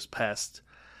problem or this pest.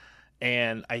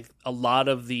 And a lot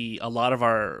of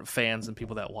our fans and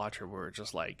people that watch it were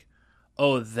just like,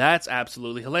 oh, that's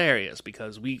absolutely hilarious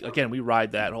because we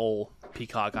ride that whole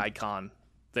peacock icon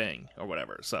thing or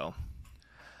whatever. So,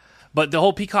 but the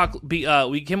whole peacock, we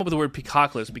came up with the word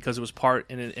peacockless because it was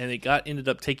and it ended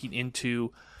up taking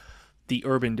into the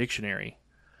Urban Dictionary.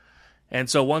 And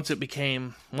so once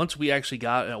we actually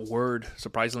got a word,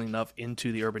 surprisingly enough,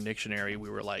 into the Urban Dictionary, we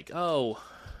were like, oh,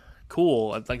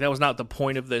 cool. Like that was not the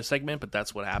point of the segment, but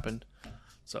that's what happened.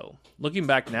 So looking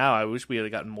back now, I wish we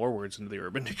had gotten more words into the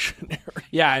Urban Dictionary.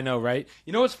 Yeah, I know, right?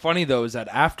 You know what's funny though is that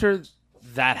after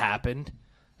that happened,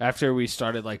 after we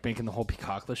started like making the whole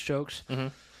peacockless jokes,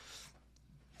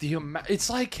 it's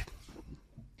like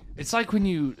when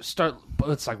you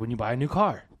buy a new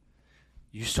car,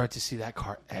 you start to see that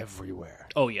car everywhere.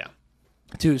 Oh yeah,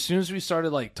 dude. As soon as we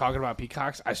started like talking about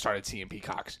peacocks, I started seeing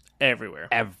peacocks everywhere.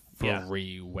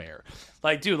 Everywhere.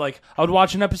 Like, dude, like I would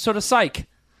watch an episode of Psych,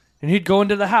 and he'd go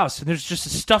into the house, and there's just a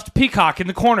stuffed peacock in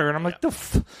the corner, and I'm like,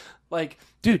 like,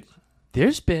 dude,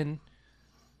 there's been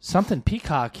something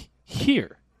peacock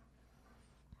here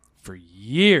for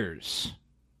years.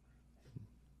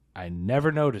 I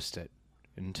never noticed it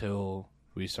until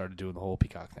we started doing the whole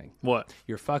peacock thing. What?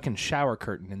 Your fucking shower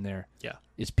curtain in there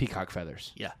is peacock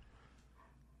feathers. Yeah.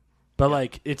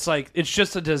 But it's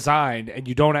just a design and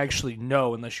you don't actually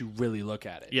know unless you really look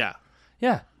at it. Yeah.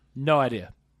 Yeah. No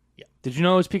idea. Yeah. Did you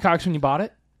know it was peacocks when you bought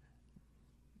it?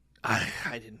 I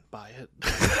didn't buy it.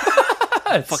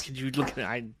 Fucking you looking at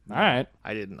all right.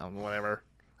 I didn't. Whatever.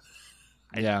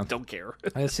 I don't care.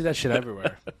 I see that shit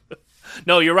everywhere.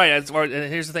 No, you're right.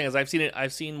 And here's the thing: is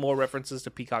I've seen more references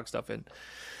to peacock stuff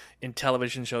in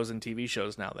television shows and TV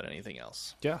shows now than anything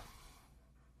else. Yeah.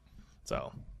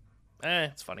 So,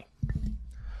 it's funny.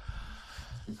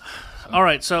 All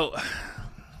right, so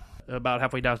about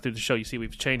halfway down through the show, you see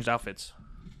we've changed outfits.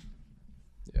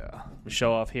 Yeah. We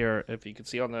show off here. If you can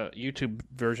see on the YouTube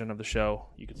version of the show,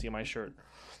 you can see my shirt.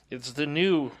 It's the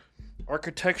new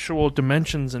Architectural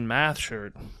Dimensions and Math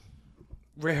shirt.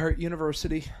 Ray Hart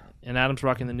University. And Adam's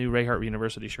rocking the new Ray Hart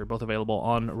University shirt, both available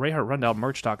on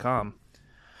RayHartRundownMerch.com.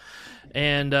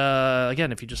 And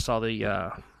again, if you just saw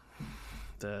the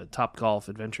Top Golf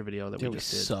adventure video that we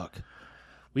just did. Suck.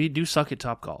 We do suck at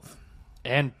Top Golf.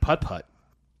 And putt-putt.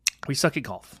 We suck at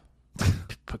golf.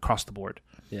 Across the board.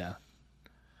 Yeah.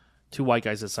 Two white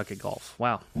guys that suck at golf.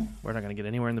 Wow. We're not going to get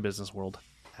anywhere in the business world.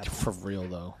 For real,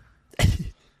 though.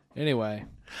 Anyway.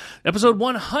 Episode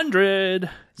 100.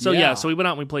 So, so we went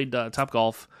out and we played Top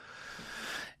Golf.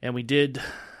 And we did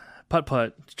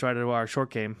putt-putt to try to do our short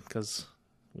game because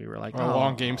we were like, our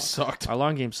long game sucked. Our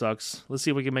long game sucks. Let's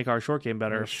see if we can make our short game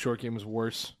better. Our short game was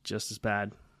worse. Just as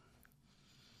bad.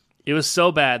 It was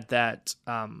so bad that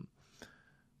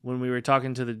when we were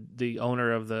talking to the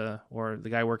owner of the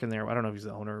guy working there, I don't know if he's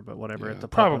the owner, but whatever. Yeah, at the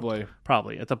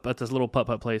probably at this little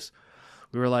putt-putt place,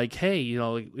 we were like, hey,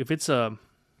 if it's a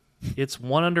it's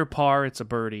 1 under par, it's a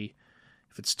birdie.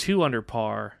 If it's 2 under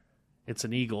par, it's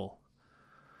an eagle.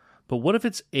 But what if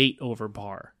it's 8 over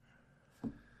par?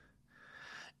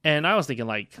 And I was thinking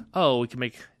like, oh, it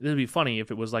would be funny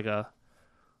if it was like a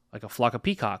flock of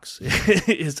peacocks.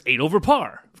 It's 8 over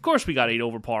par. Of course we got 8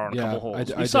 over par on a couple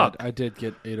holes. We suck. I did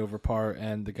get 8 over par,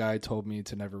 and the guy told me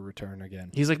to never return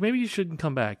again. He's like, maybe you shouldn't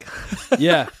come back.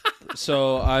 Yeah.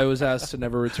 So I was asked to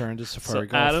never return to Safari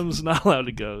Golf. Adam's not allowed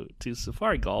to go to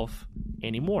Safari Golf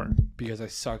anymore. Because I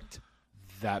sucked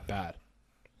that bad.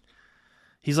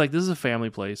 He's like, this is a family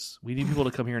place. We need people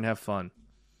to come here and have fun.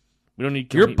 We don't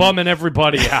need. You're bumming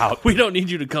everybody out. We don't need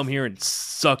you to come here and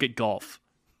suck at golf.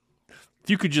 If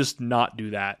you could just not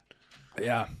do that.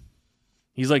 Yeah.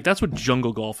 He's like, that's what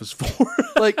jungle golf is for.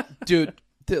 Like, dude,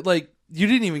 you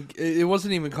didn't even, it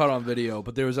wasn't even caught on video,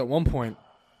 but there was at one point,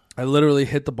 I literally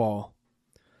hit the ball,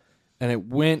 and it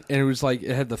went, and it was like,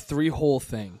 it had the 3-hole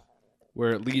thing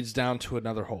where it leads down to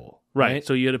another hole. Right.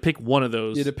 So you had to pick one of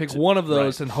those. You had to pick one of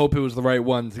those and hope it was the right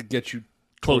one to get you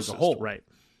close to the hole. Right.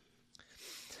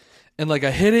 And like,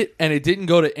 I hit it, and it didn't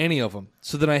go to any of them.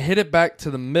 So then I hit it back to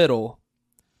the middle,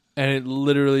 and it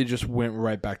literally just went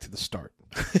right back to the start.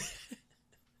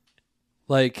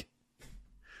 Like,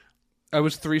 I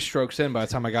was 3 strokes in by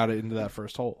the time I got it into that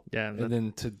first hole. Yeah. And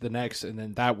then to the next, and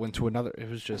then that went to another. It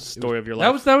was just... Story of your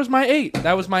life. That was my 8.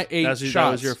 That was my 8 shots.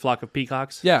 That was your flock of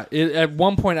peacocks? Yeah. At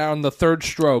one point on the 3rd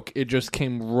stroke, it just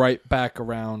came right back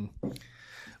around.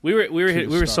 We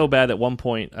were so bad at one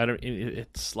point.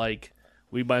 It's like,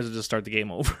 we might as well just start the game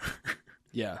over.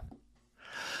 Yeah.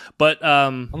 But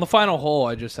on the final hole,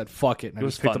 I just said fuck it, and I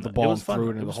just picked up the ball and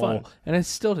threw it into the hole, and I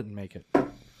still didn't make it.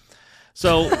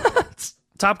 So,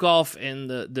 Top Golf and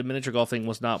the miniature golf thing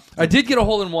was not. I did get a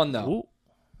hole in one though. Ooh.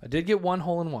 I did get 1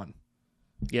 hole in 1.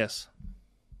 Yes.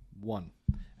 1,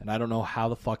 and I don't know how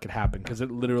the fuck it happened because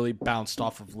it literally bounced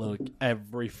off of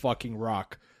every fucking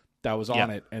rock that was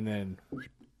on it, and then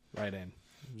right in.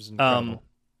 It was incredible.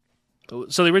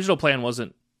 So the original plan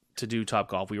wasn't to do Top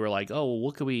Golf. We were like, oh, well,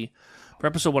 what could we? For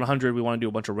episode 100, we want to do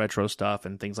a bunch of retro stuff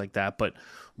and things like that. But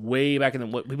way back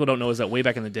in what people don't know is that way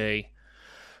back in the day,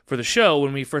 for the show,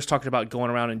 when we first talked about going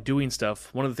around and doing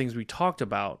stuff, one of the things we talked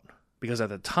about, because at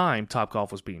the time Top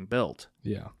Golf was being built,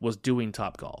 was doing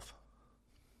Top Golf.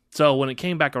 So when it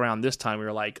came back around this time, we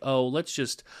were like, oh, let's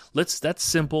that's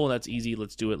simple, that's easy,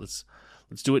 let's do it. Let's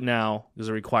do it now because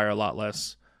it require a lot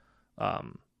less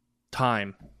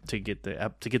time to get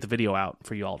the video out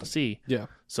for you all to see. Yeah.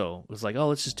 So it was like, oh,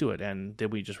 let's just do it. And then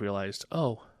we just realized,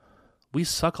 oh, we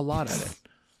suck a lot at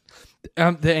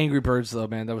it. The Angry Birds, though,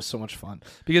 man, that was so much fun.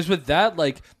 Because with that,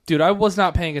 like, dude, I was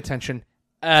not paying attention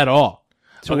at all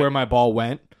to where my ball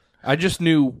went. I just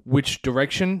knew which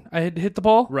direction I had hit the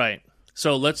ball. Right.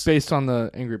 So based on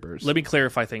the Angry Birds. Let me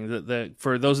clarify things.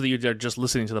 For those of you that are just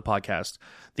listening to the podcast,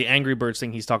 the Angry Birds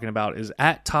thing he's talking about is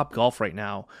at Top Golf right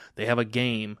now. They have a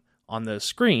game on the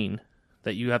screen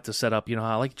that you have to set up,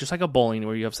 how just like a bowling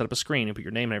where you have to set up a screen and put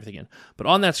your name and everything in. But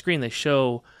on that screen, they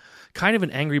show kind of an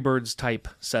Angry Birds type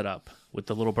setup with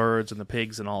the little birds and the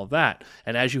pigs and all of that.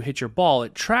 And as you hit your ball,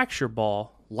 it tracks your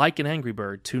ball like an Angry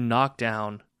Bird to knock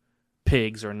down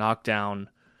pigs or knock down,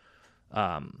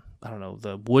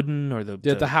 the wooden or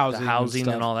the housing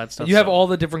and all that stuff. You have all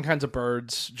the different kinds of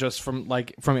birds just from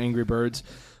Angry Birds,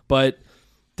 but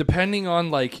depending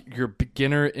on your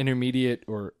beginner, intermediate,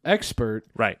 or expert,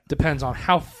 right, depends on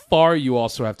how far you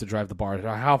also have to drive the bar,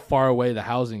 or how far away the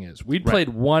housing is. We played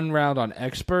 1 round on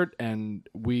expert, and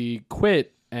we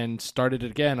quit and started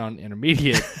it again on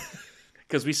intermediate.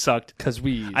 Because we sucked.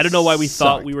 I don't know why we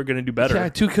thought we were going to do better. Yeah,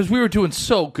 too, because we were doing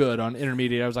so good on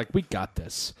intermediate. I was like, we got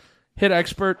this. Hit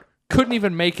expert, couldn't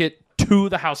even make it to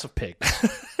the House of Pigs.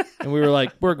 And we were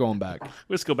like, we're going back.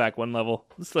 Let's go back 1 level.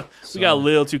 We got a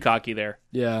little too cocky there.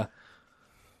 Yeah.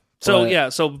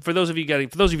 So for those of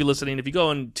you listening, if you go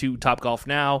into Top Golf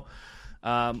now,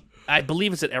 I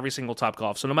believe it's at every single Top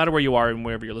Golf. So no matter where you are and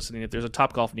wherever you're listening, if there's a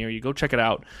Top Golf near you, go check it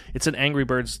out. It's an Angry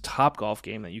Birds Top Golf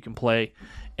game that you can play,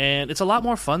 and it's a lot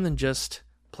more fun than just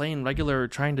playing regular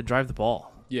trying to drive the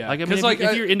ball. Yeah,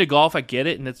 if you're into golf, I get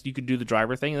it, and you can do the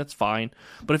driver thing, that's fine.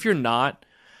 But if you're not,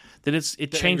 then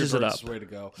it changes it up. Is the way to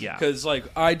go. Yeah, because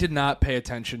I did not pay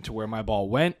attention to where my ball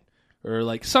went,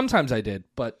 or sometimes I did,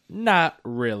 but not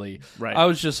really. Right. I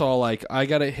was just all like, I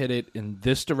gotta hit it in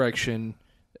this direction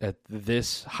at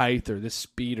this height or this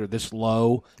speed or this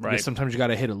low. Right. Because sometimes you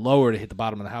gotta hit it lower to hit the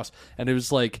bottom of the house, and it was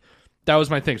that was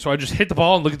my thing. So I just hit the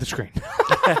ball and look at the screen.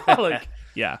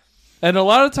 Yeah. And a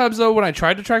lot of times though, when I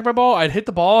tried to track my ball, I'd hit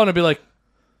the ball and I'd be like,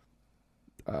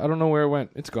 I don't know where it went.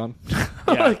 It's gone.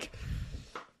 Yeah.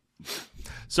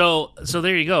 So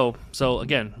there you go. So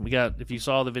again, if you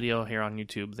saw the video here on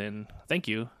YouTube, then thank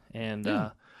you. And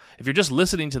if you're just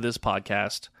listening to this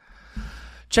podcast,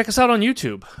 check us out on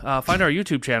YouTube. Find our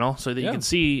YouTube channel so that you can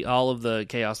see all of the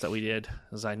chaos that we did.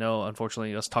 As I know,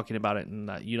 unfortunately, us talking about it and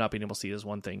you not being able to see is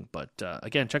one thing. But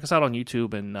again, check us out on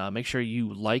YouTube and make sure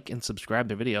you like and subscribe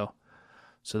the video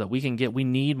so that we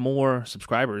need more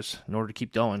subscribers in order to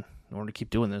keep going, in order to keep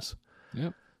doing this.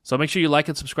 Yep. So make sure you like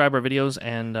and subscribe our videos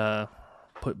and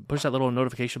push that little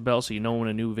notification bell so you know when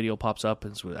a new video pops up.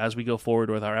 And so as we go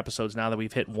forward with our episodes, now that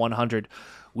we've hit 100,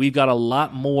 we've got a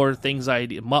lot more things that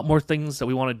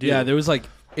we want to do. Yeah, there was like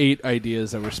 8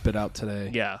 ideas that were spit out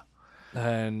today. Yeah.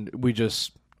 And we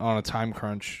just, on a time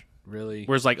crunch, really.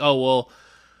 Whereas like,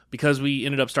 because we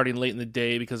ended up starting late in the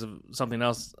day because of something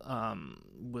else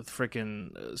with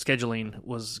freaking scheduling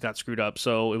got screwed up.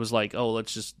 So it was like,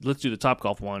 let's do the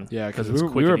Topgolf one. Yeah, because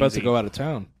we were about to go out of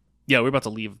town. Yeah, we were about to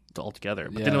leave altogether.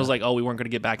 But then it was like, we weren't going to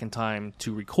get back in time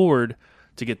to record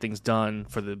to get things done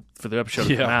for the episode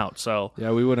to come out. So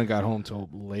yeah, we wouldn't have got home till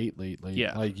late.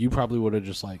 Yeah. Like you probably would have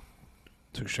just like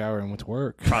took a shower and went to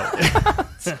work. Probably.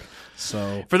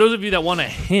 So for those of you that want a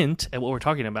hint at what we're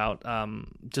talking about,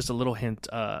 just a little hint.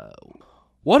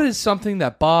 What is something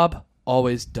that Bob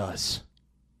always does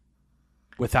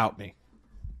without me?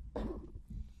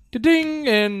 Da-ding,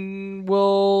 and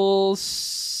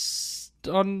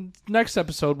on next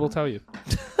episode we'll tell you.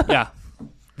 Yeah. If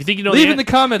you think you know, leave in the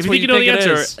comments. If you think you know the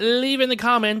answer, is. Leave in the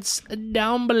comments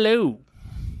down below.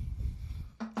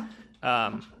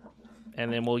 And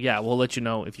then we'll let you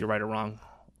know if you're right or wrong,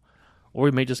 or we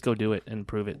may just go do it and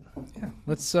prove it. Yeah.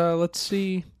 Let's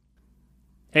see.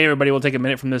 Hey everybody, we'll take a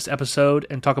minute from this episode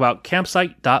and talk about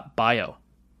campsite.bio.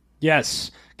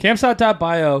 Yes,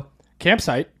 campsite.bio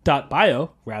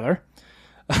rather.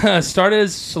 Started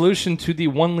as a solution to the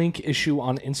one link issue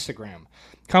on Instagram,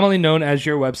 commonly known as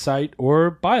your website or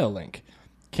bio link.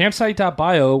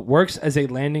 Campsite.bio works as a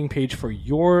landing page for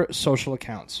your social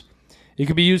accounts. It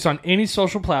can be used on any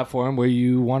social platform where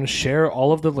you want to share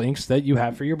all of the links that you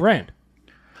have for your brand.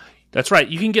 That's right.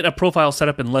 You can get a profile set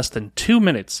up in less than 2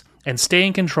 minutes and stay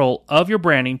in control of your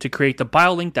branding to create the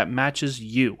bio link that matches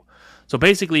you. So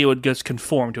basically, it would just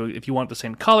conform to if you want the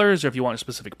same colors or if you want a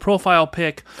specific profile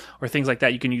pic or things like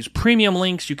that. You can use premium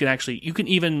links. You can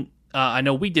even, I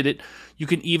know we did it, you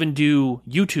can even do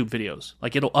YouTube videos.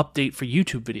 Like it'll update for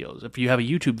YouTube videos if you have a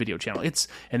YouTube video channel.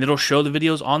 And it'll show the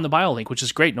videos on the bio link, which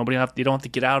is great. They don't have to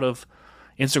get out of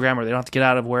Instagram or they don't have to get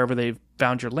out of wherever they've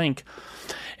found your link.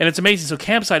 And it's amazing. So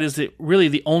Campsite is really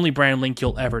the only brand link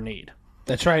you'll ever need.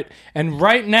 That's right. And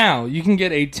right now, you can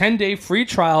get a 10-day free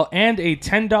trial and a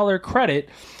 $10 credit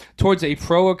towards a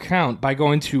pro account by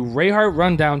going to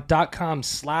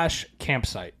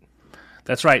rayhartrundown.com/campsite.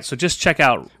 That's right. So just check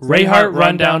out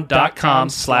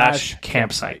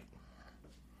rayhartrundown.com/campsite.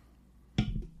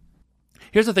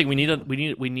 Here's the thing: we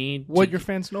need what your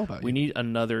fans know about you. We need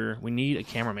a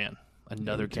cameraman.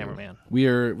 Another cameraman.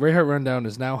 Rayhart Rundown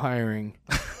is now hiring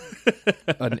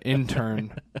an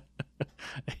intern.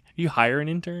 You hire an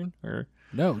intern, or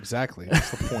no? Exactly.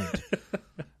 That's the point.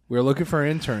 We're looking for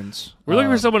interns. We're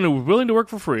looking for someone who's willing to work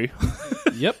for free.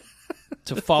 Yep.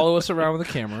 To follow us around with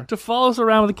a camera. To follow us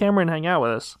around with a camera and hang out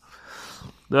with us.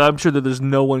 I'm sure that there's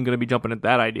no one going to be jumping at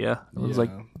that idea. I was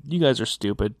like, you guys are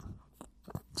stupid.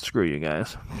 Screw you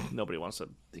guys. Nobody wants to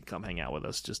come hang out with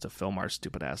us just to film our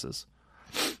stupid asses.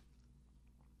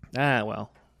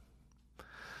 Well.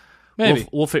 Maybe.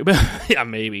 Yeah,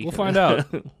 maybe. We'll find out.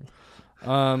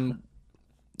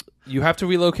 You have to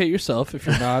relocate yourself if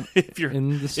you're not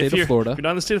in the state of Florida. If you're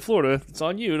not in the state of Florida, it's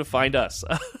on you to find us.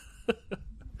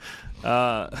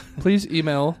 Please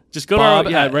email just go Bob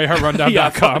to at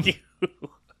rayhartrundown.com.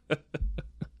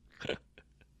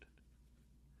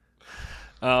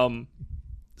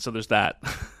 So there's that.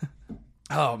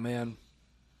 Oh, man.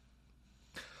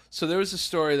 So there was a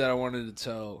story that I wanted to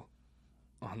tell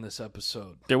on this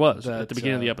episode. There was at the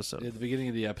beginning of the episode. At the beginning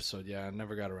of the episode, yeah. I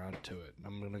never got around to it.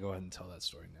 I'm going to go ahead and tell that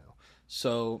story now.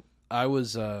 So I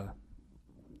was at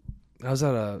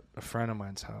a friend of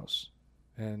mine's house.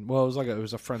 And, well, it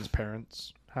was a friend's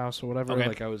parents' house or whatever. Okay.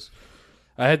 Like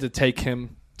I had to take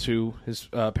him to his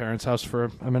parents' house for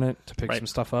a minute to pick some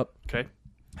stuff up. Okay.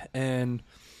 And,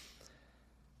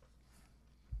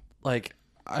 like,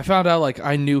 I found out, like,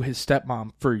 I knew his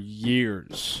stepmom for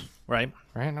years. Right.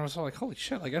 And I was all like, holy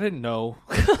shit, like, I didn't know.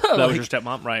 That was your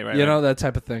stepmom? Right. You know, that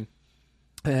type of thing.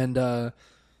 And then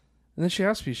she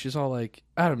asked me, she's all like,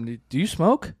 Adam, do you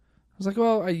smoke? I was like,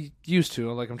 well, I used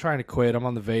to. Like, I'm trying to quit. I'm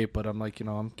on the vape, but I'm like,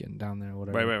 I'm getting down there or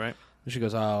whatever. Right. And she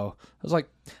goes, oh. I was like,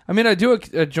 I mean, I do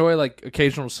enjoy, like,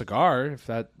 occasional cigar, if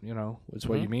that, is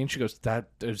what you mean. She goes, that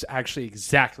is actually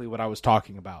exactly what I was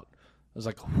talking about. I was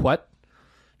like, what?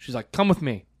 She's like, come with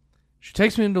me. She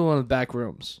takes me into one of the back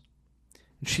rooms.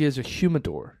 And she has a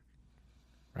humidor.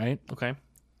 Right? Okay.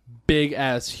 Big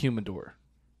ass humidor.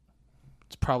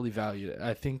 It's probably valued.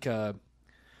 I think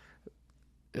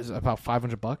is about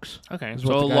 $500. Okay.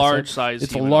 So a large size.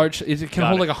 It's a large. It can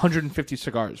hold like 150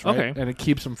 cigars. Right? Okay. And it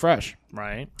keeps them fresh.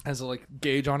 Right. Has a like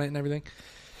gauge on it and everything.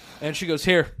 And she goes,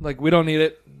 here, like, we don't need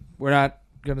it. We're not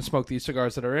gonna smoke these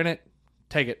cigars that are in it.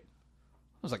 Take it.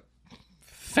 I was like,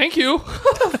 thank you.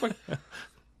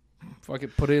 Fucking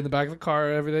put it in the back of the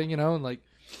car, everything, and like.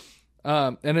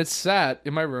 And it sat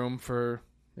in my room for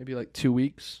maybe like 2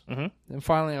 weeks. Mm-hmm. And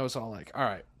finally I was all like, all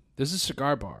right, there's a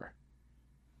cigar bar.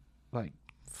 Like,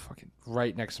 fucking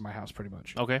right next to my house pretty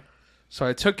much. Okay. So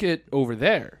I took it over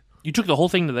there. You took the whole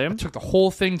thing to them? I took the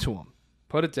whole thing to him.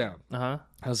 Put it down. Uh-huh.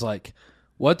 I was like,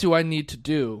 what do I need to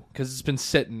do? Because it's been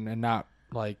sitting and not,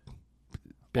 like,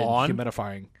 been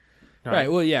humidifying.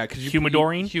 Right. Well, yeah. Cause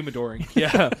Humidoring? Humidoring.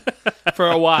 Yeah. For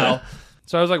a while.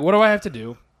 So I was like, what do I have to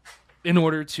do in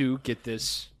order to get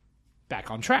this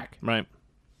back on track? Right.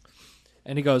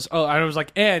 And he goes, oh, I was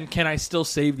like, and can I still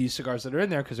save these cigars that are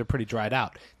in there because they're pretty dried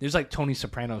out? There's like Tony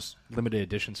Soprano's limited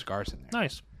edition cigars in there.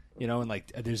 Nice. And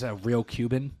like there's a real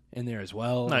Cuban in there as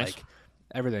well. Nice. Like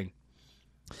everything.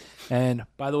 And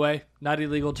by the way, not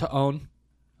illegal to own.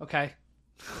 Okay.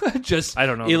 Just I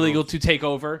don't know illegal to take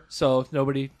over. So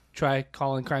nobody try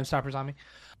calling Crime Stoppers on me.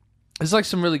 There's like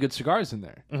some really good cigars in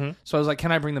there. Mm-hmm. So I was like,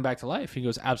 can I bring them back to life? He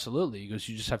goes, absolutely. He goes,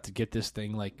 you just have to get this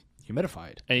thing like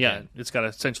humidified. And yeah, it's got to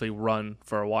essentially run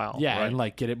for a while. Yeah, right? and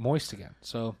like get it moist again.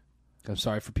 So I'm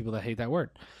sorry for people that hate that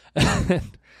word.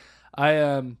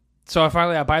 So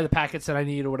I buy the packets that I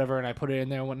need or whatever, and I put it in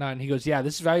there and whatnot. And he goes, yeah,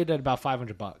 this is valued at about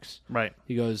 $500. Right.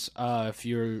 He goes, if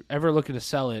you're ever looking to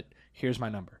sell it, here's my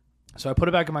number. So I put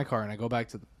it back in my car and I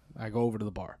go over to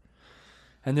the bar.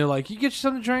 And they're like, you get you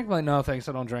something to drink? I'm like, no, thanks,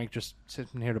 I don't drink. Just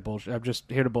sitting here to bullshit. I'm just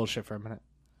here to bullshit for a minute.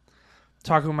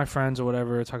 Talking with my friends or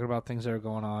whatever, talking about things that are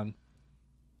going on.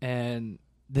 And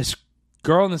this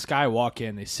girl and this guy walk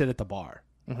in. They sit at the bar,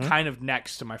 kind of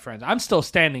next to my friends. I'm still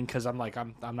standing because I'm like,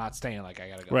 I'm not staying. Like, I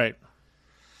gotta go. Right.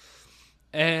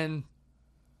 And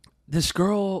this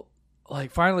girl,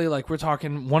 like, finally, like, we're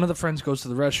talking. One of the friends goes to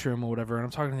the restroom or whatever, and I'm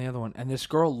talking to the other one. And this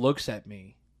girl looks at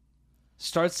me,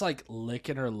 starts like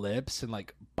licking her lips and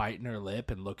like biting her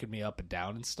lip and looking me up and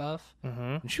down and stuff.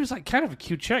 Mm-hmm. And she was like kind of a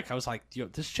cute chick. I was like, yo,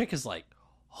 this chick is like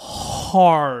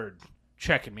hard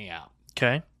checking me out.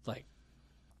 Okay. Like,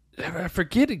 I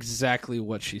forget exactly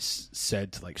what she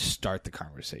said to like start the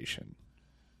conversation.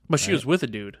 But she was with a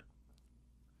dude.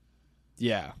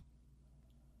 Yeah.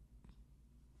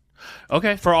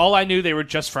 Okay. For all I knew, they were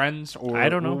just friends or I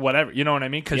don't know. or whatever. You know what I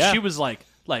mean? Because she was like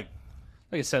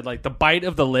I said, like the bite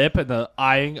of the lip and the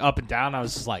eyeing up and down. I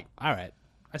was just like, all right,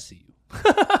 I see you.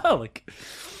 Like,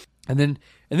 and then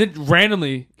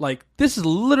randomly, like, this is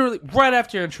literally right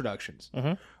after your introductions.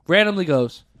 Mm-hmm. Randomly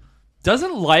goes,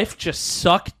 doesn't life just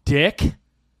suck dick?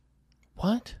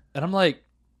 What? And I'm like,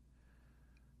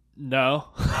 no.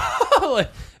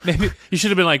 Like, maybe you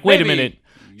should have been like, wait a minute.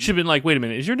 You should have been like, wait a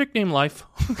minute. Is your nickname Life?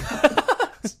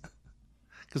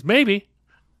 Because maybe.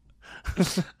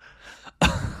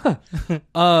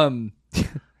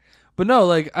 But no,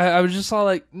 like I was just all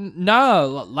like, nah,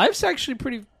 life's actually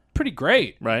pretty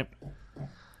great, right?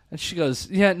 And she goes,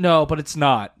 yeah, no, but it's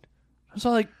not. I was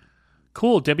all like,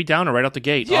 cool, Debbie Downer right out the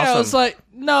gate. Yeah, awesome. I was like,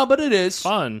 no, but it is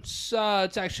fun. It's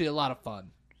actually a lot of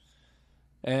fun.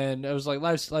 And I was like,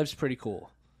 life's pretty cool.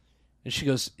 And she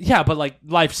goes, yeah, but like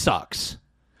life sucks.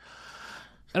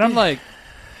 And I'm like,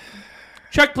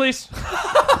 check, please.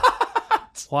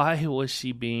 Why was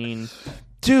she being...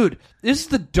 Dude, this is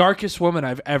the darkest woman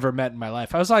I've ever met in my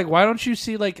life. I was like, why don't you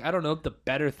see, like, I don't know, the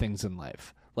better things in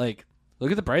life? Like, look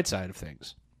at the bright side of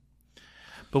things.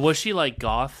 But was she, like,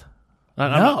 goth? No.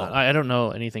 I don't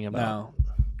know anything about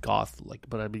goth, like,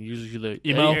 but I mean, usually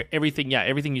emo?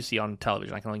 everything you see on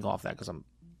television. I can only go off that because I'm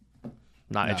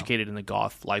not educated in the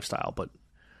goth lifestyle, but...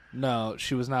 No,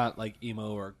 she was not like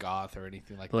emo or goth or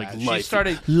anything like that.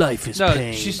 Life is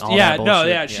pain. She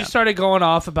started going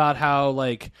off about how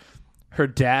like her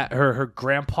dad, her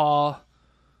grandpa,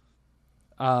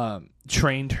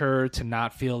 trained her to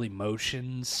not feel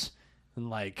emotions, and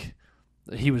like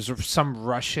he was some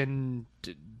Russian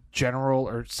general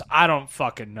or I don't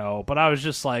fucking know. But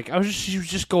she was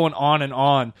just going on and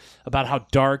on about how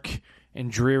dark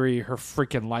and dreary her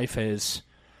freaking life is.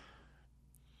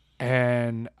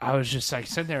 And I was just like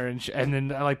sitting there, and then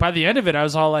like by the end of it, I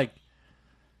was all like,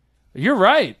 "You're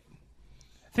right."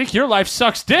 think your life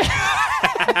sucks dick.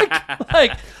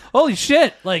 like, holy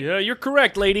shit. Like, Yeah, you're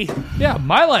correct, lady. yeah,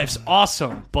 my life's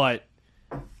awesome, but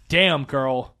damn,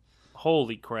 girl.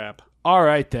 Holy crap. All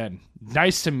right, then.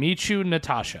 Nice to meet you,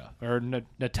 Natasha. Or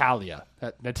Natalia.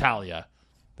 Natalia,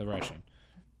 the Russian.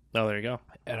 Oh, there you go.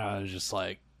 And I was just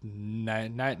like,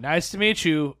 nice to meet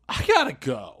you. I gotta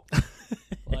go.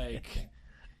 Like,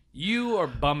 you are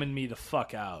bumming me the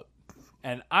fuck out.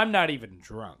 And I'm not even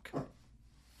drunk.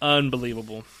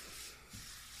 Unbelievable.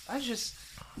 I just...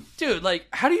 Dude, like,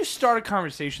 how do you start a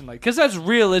conversation like... Because that's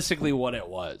realistically what it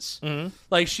was. Mm-hmm.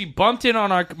 Like, she bumped in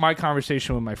on my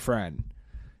conversation with my friend.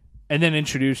 And then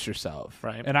introduced herself.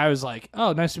 Right. And I was like,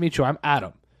 oh, nice to meet you. I'm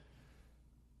Adam.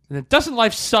 And then, doesn't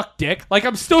life suck dick? Like,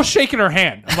 I'm still shaking her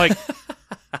hand. I'm like...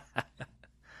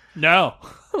 No.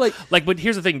 Like, but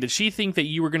here's the thing. Did she think that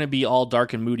you were going to be all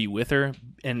dark and moody with her?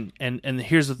 And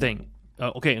here's the thing.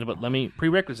 Okay, but let me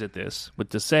prerequisite this with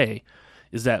to say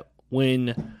is that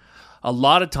when a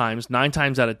lot of times, 9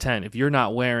 times out of 10, if you're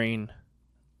not wearing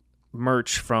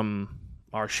merch from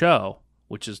our show,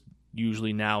 which is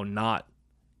usually now not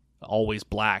always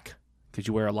black because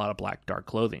you wear a lot of black dark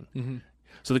clothing. Mm-hmm.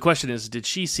 So the question is, did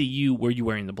she see you? Were you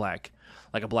wearing the black,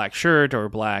 like a black shirt or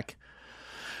black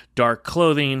dark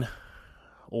clothing?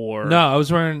 Or No, I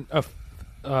was wearing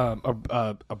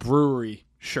a brewery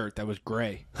shirt that was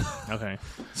gray. Okay.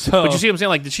 So, But you see what I'm saying?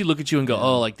 Like, did she look at you and go,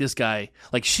 "Oh, like this guy"?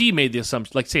 Like, she made the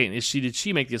assumption. Like, saying, did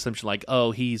she make the assumption like,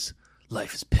 "Oh, he's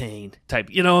life is pain" type?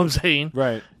 You know what I'm saying?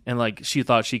 right? And like, she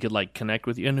thought she could like connect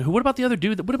with you. And what about the other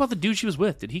dude? What about the dude she was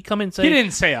with? Did he come and say? He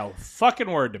didn't say a fucking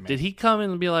word to me. Did he come in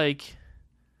and be like,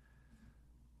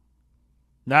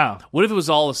 No. "What if it was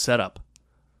all a setup"?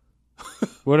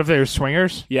 What if they were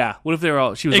swingers? Yeah. What if they were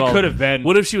all? She was. It all, could have been.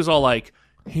 What if she was all like,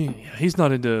 "He's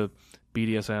not into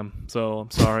BDSM, so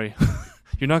I'm sorry.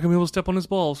 You're not gonna be able to step on his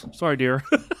balls. Sorry, dear."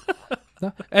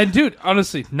 And dude,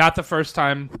 honestly, not the first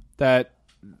time that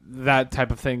type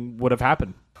of thing would have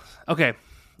happened. Okay,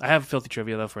 I have filthy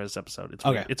trivia though for this episode. It's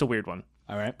Okay. weird. It's a weird one.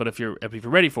 All right. But if you're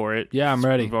ready for it, Yeah, I'm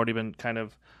ready. We've already been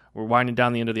we're winding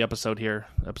down the end of the episode here,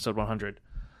 episode 100.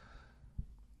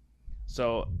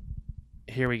 So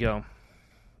here we go.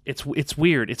 It's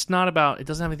weird. It doesn't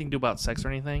have anything to do about sex or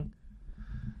anything.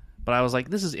 But I was like,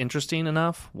 this is interesting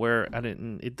enough where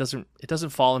it doesn't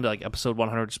fall into like episode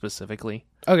 100 specifically.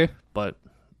 Okay. But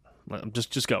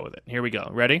just go with it. Here we go.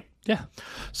 Ready? Yeah.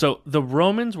 So the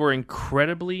Romans were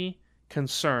incredibly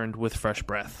concerned with fresh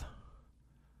breath.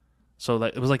 So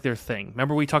that it was like their thing.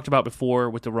 Remember we talked about before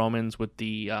with the Romans with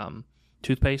the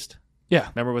toothpaste? Yeah.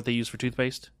 Remember what they used for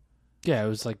toothpaste? Yeah, it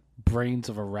was like brains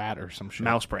of a rat or some shit.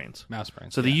 Mouse brains. Mouse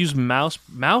brains. So they used mouse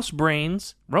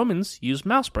brains. Romans used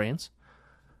mouse brains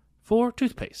for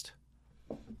toothpaste.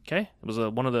 Okay? It was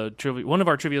one of our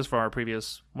trivias for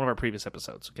one of our previous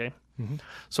episodes, okay? Mm-hmm.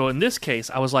 So in this case,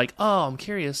 I was like, "Oh, I'm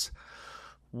curious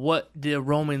what the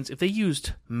Romans if they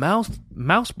used mouse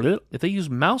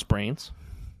brains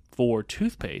for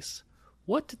toothpaste,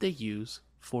 what did they use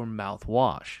for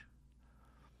mouthwash?"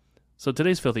 So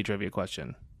today's filthy trivia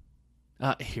question.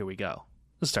 Here we go.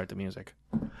 Let's start the music.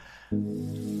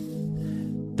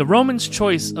 The Romans'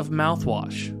 choice of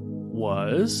mouthwash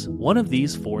was one of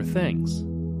these 4 things.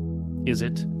 Is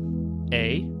it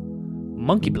A,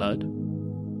 monkey blood,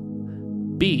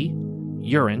 B,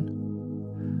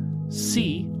 urine,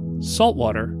 C, salt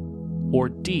water, or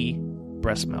D,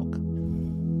 breast milk?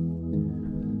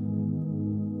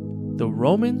 The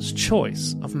Romans'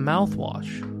 choice of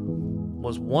mouthwash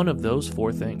was one of those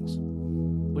 4 things.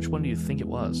 Which one do you think it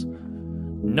was?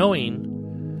 Knowing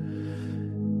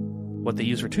what they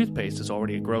use for toothpaste is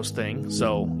already a gross thing,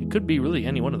 so it could be really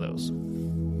any one of those.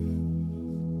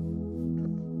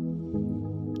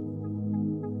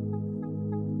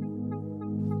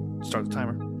 Start the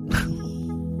timer.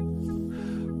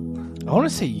 I want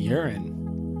to say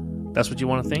urine. That's what you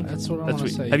want to think? That's what I want to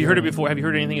say. Have you heard it before? Have you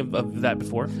heard anything of that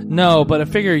before? No, but I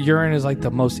figure urine is like the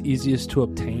most easiest to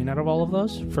obtain out of all of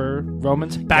those for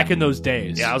Romans back in those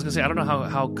days. Yeah, I was gonna say I don't know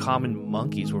how common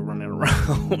monkeys were running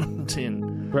around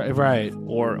in right.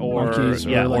 or Monkeys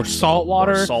yeah, or like salt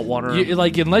water. Or salt water.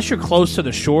 Like unless you're close to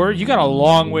the shore, you got a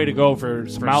long way to go for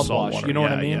some salt mouthwash. water, You know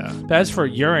what I mean? yeah. That's for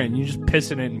urine. You just piss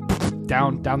it in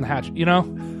down the hatch. You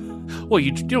know? Well,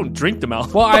 you don't drink the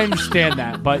mouth. Well, I understand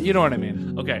that, but you know what I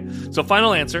mean. Okay, so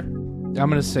final answer. I'm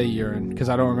gonna say urine because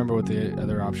I don't remember what the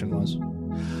other option was.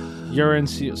 Urine,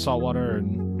 salt water,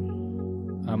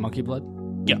 and monkey blood.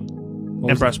 Yeah, What and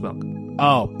was breast milk. it?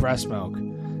 Oh, breast milk.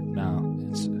 No,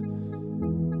 it's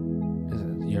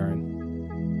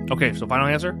urine. Okay, so final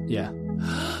answer. Yeah.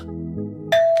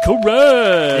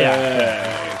 Correct.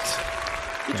 Yeah.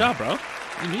 Good job, bro.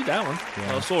 You need that one.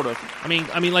 Well, sort of. I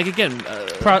mean, like again,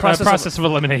 process of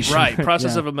elimination. Right,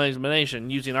 process of elimination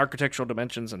using architectural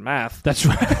dimensions and math. That's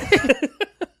right.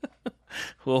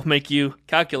 Will make you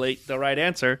calculate the right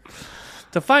answer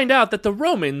to find out that the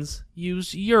Romans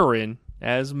used urine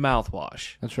as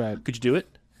mouthwash. That's right. Could you do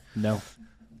it? No.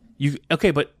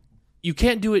 But you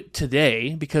can't do it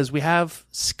today because we have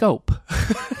scope,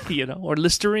 or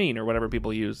Listerine or whatever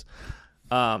people use.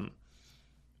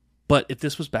 But if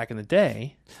this was back in the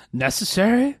day,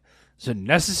 Necessary? Is it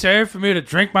necessary for me to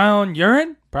drink my own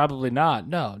urine? Probably not.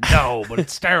 No, but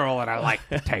it's sterile and I like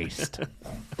the taste.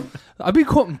 I've been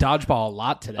quoting Dodgeball a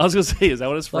lot today. I was gonna say, is that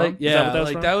what it's from? Like, Is that what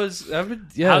that was from? that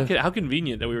was. Yeah. How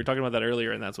convenient that we were talking about that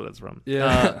earlier, and that's what it's from.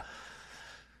 Yeah.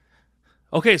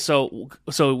 Okay, so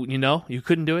you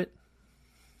couldn't do it.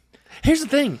 Here's the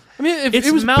thing. I mean, if It's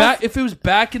it was mouth- if it was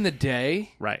back in the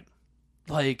day, Right.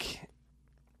 like,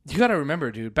 you got to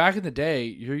remember, dude. Back in the day,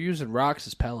 you're using rocks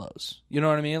as pillows. You know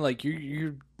what I mean? Like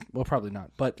you well, probably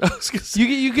not, but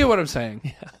you get what I'm saying.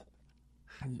 Yeah.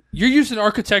 You're using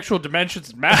architectural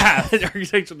dimensions and math.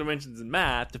 Architectural dimensions and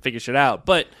math to figure shit out.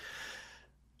 But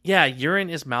yeah, urine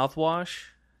is mouthwash.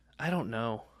 I don't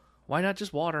know. Why not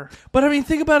just water? But I mean,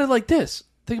 think about it like this.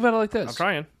 I'm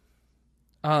trying.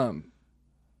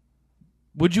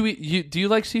 Would you eat? Do you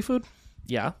like seafood?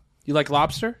 Yeah. You like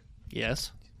lobster?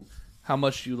 Yes. How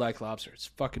much do you like lobster? It's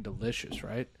fucking delicious,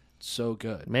 right? It's so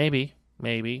good. Maybe.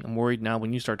 I'm worried now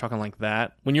when you start talking like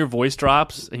that. When your voice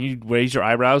drops and you raise your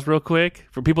eyebrows real quick,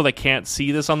 for people that can't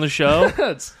see this on the show,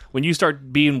 when you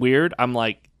start being weird, I'm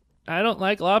like, I don't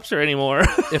like lobster anymore.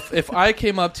 If I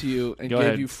came up to you and Go gave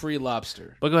ahead. you free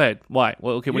lobster, But go ahead. Why?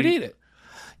 Well, okay, you'd eat it.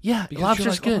 Yeah, Because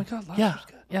lobster's you're good. like, oh my God, yeah, lobster's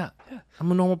good. yeah.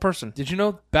 I'm a normal person. Did you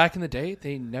know back in the day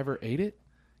they never ate it?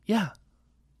 Yeah.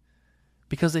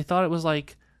 Because they thought it was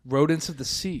like Rodents of the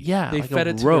sea. Yeah, they like fed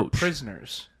a it to their roach.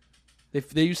 prisoners.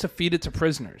 They used to feed it to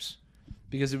prisoners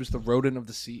because it was the rodent of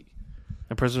the sea.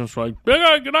 the prisoners were like,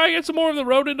 can I get some more of the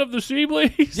rodent of the sea,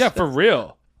 please? Yeah, for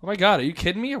real. Oh my God, are you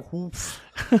kidding me?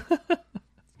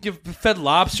 Get fed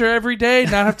lobster every day,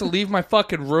 not have to leave my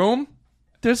fucking room?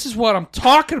 This is what I'm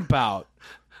talking about.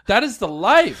 That is the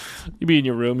life. You'd be in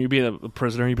your room, you'd be a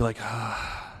prisoner, you'd be like,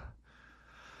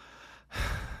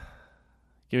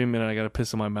 give me a minute, I gotta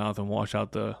piss in my mouth and wash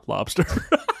out the lobster.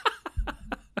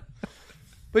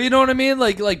 But you know what I mean?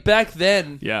 Like back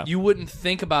then, Yeah. you wouldn't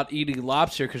think about eating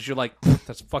lobster because you're like,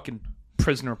 that's fucking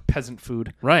prisoner peasant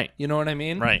food. Right. You know what I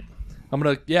mean? Right. I'm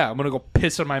gonna go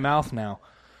piss in my mouth now.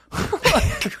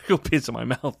 Go piss in my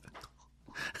mouth.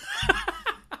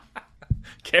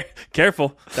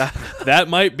 Careful. That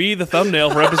might be the thumbnail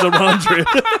for episode 100.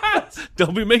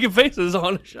 Don't be making faces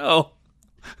on the show.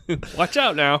 Watch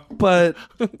out now. But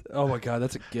oh my God,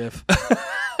 that's a gif.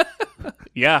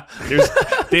 Yeah,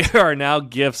 there are now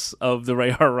GIFs of the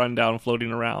Radar Rundown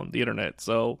floating around the internet.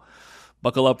 So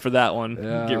buckle up for that one.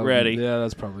 Get ready. Yeah,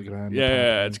 that's probably gonna happen.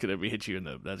 Yeah, it's gonna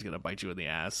that's gonna bite you in the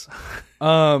ass.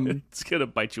 It's gonna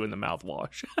bite you in the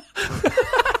mouthwash.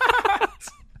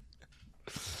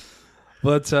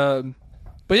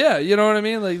 But yeah, you know what I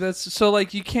mean? Like that's so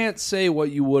like you can't say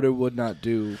what you would or would not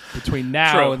do between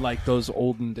now True. and like those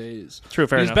olden days. True,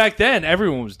 fair because enough. back then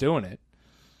everyone was doing it.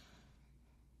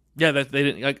 Yeah, that they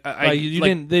didn't. Like,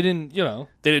 They didn't. You know.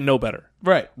 They didn't know better.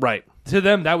 Right. Right. To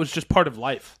them, that was just part of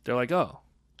life. They're like, oh,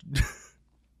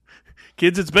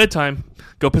 kids, it's bedtime.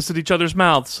 Go piss at each other's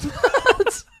mouths.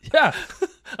 Yeah.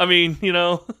 I mean,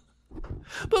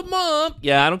 But mom,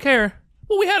 yeah, I don't care.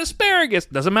 Well, we had asparagus.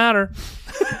 Doesn't matter.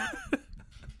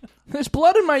 There's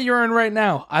blood in my urine right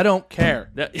now. I don't care.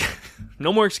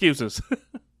 No more excuses.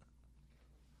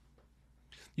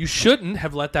 You shouldn't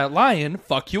have let that lion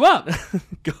fuck you up.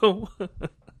 Go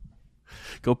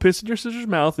piss in your sister's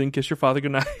mouth and kiss your father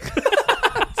goodnight.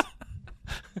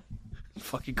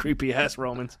 Fucking creepy ass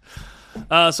Romans.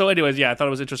 So, anyways, yeah, I thought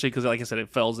it was interesting because, like I said, it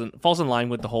falls in line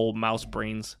with the whole mouse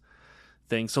brains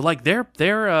thing. So, like, they're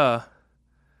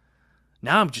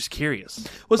now I'm just curious.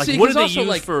 Well, like, see, what do 'cause they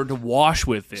also, use to wash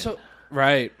with? So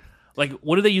right. Like,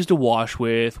 what do they use to wash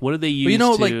with? What do they use? But you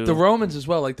know, to... like the Romans as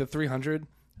well, like the 300.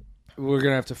 We're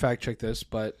gonna have to fact check this,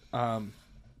 but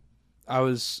I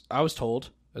was told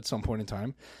at some point in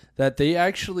time that they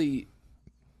actually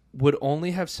would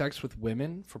only have sex with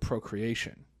women for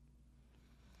procreation,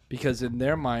 because in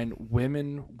their mind,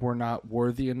 women were not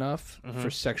worthy enough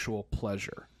for sexual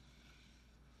pleasure.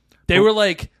 They were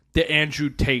like the Andrew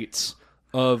Tates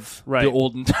of Right. the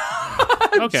olden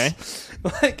times. Okay.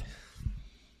 Like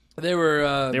they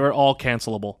were all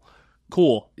cancelable.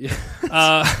 Cool. Yeah.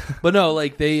 But no,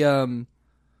 like they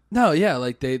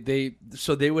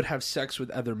so they would have sex with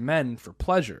other men for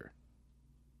pleasure.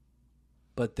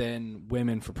 but then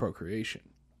women for procreation.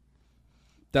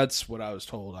 That's what I was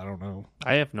told. I don't know.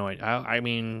 I have no idea. I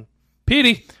mean,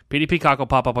 Petey Peacock will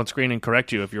pop up on screen and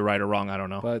correct you if you're right or wrong. I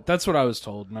don't know. But that's what I was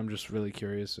told, and I'm just really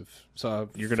curious if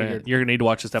You're gonna need to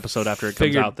watch this episode after it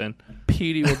comes out. Then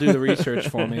Petey will do the research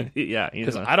for me. Yeah,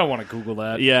 Because I don't want to Google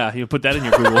that. Yeah, you put that in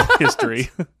your Google history.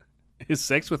 Is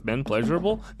sex with men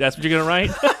pleasurable? That's what you're gonna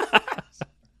write.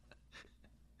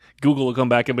 Google will come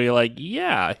back and be like,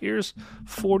 "Yeah, here's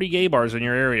 40 gay bars in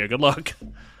your area. Good luck."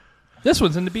 This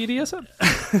one's into BDSM.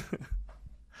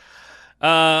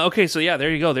 Okay, so yeah,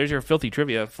 there you go. There's your filthy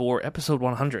trivia for episode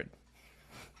 100.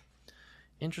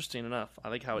 Interesting enough. I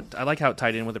like how it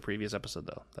tied in with the previous episode,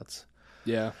 though. That's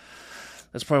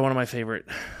probably one of my favorite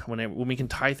when we can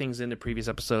tie things into previous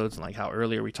episodes, and like how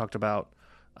earlier we talked about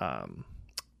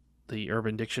the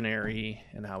Urban Dictionary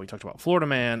and how we talked about Florida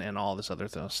Man and all this other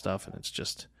stuff, and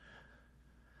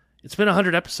it's been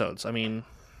 100 episodes. I mean,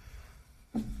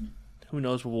 who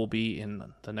knows what we'll be in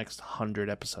the next 100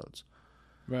 episodes.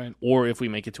 Right. Or if we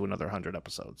make it to another 100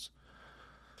 episodes.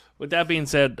 With that being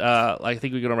said, I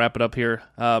think we're going to wrap it up here.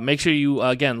 Make sure you,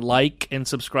 again, like and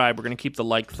subscribe. We're going to keep the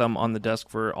like thumb on the desk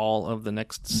for all of the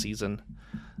next season.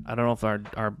 I don't know if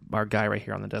our guy right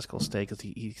here on the desk will stay because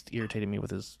he irritated me with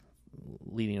his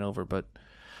leading over, but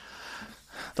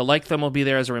the like thumb will be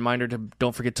there as a reminder to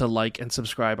don't forget to like and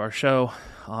subscribe our show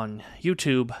on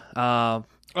YouTube. Go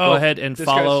ahead and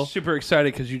follow. Guy's super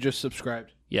excited because you just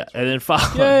subscribed. Yeah, and then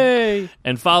follow. Yay!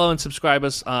 And follow and subscribe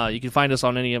us. You can find us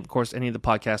on any of the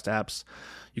podcast apps.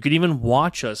 You can even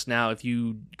watch us now if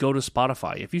you go to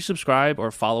Spotify. If you subscribe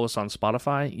or follow us on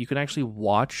Spotify, you can actually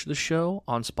watch the show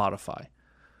on Spotify.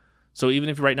 So even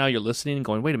if right now you're listening and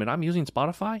going, wait a minute, I'm using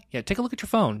Spotify? Yeah, take a look at your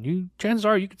phone. Chances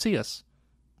are you can see us.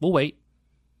 We'll wait.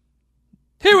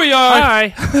 Here we are. Hi.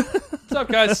 What's up,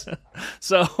 guys?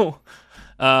 So,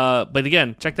 but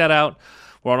again, check that out.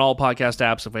 We're on all podcast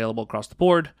apps available across the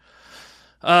board.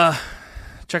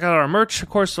 Check out our merch, of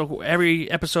course. So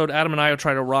every episode, Adam and I will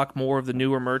try to rock more of the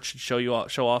newer merch and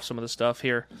show off some of the stuff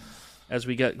here as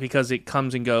we get, because it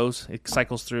comes and goes, it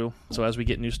cycles through. So as we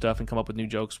get new stuff and come up with new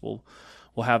jokes, we'll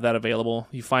have that available.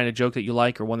 You find a joke that you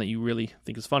like or one that you really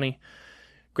think is funny,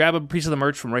 grab a piece of the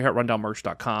merch from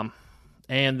RayhartRundownMerch.com.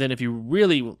 And then if you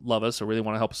really love us or really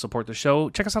want to help us support the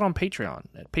show, check us out on Patreon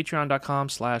at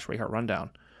patreon.com/RayhartRundown.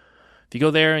 If you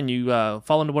go there and you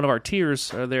fall into one of our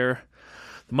tiers, the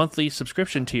monthly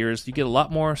subscription tiers, you get a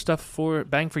lot more stuff for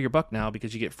bang for your buck now,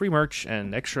 because you get free merch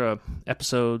and extra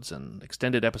episodes and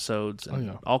extended episodes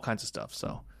and all kinds of stuff.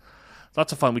 So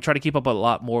lots of fun. We try to keep up a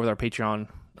lot more with our Patreon.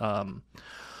 Our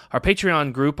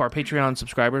Patreon group, our Patreon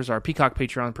subscribers, our Peacock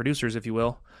Patreon producers, if you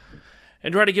will,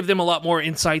 and try to give them a lot more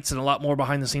insights and a lot more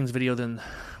behind-the-scenes video than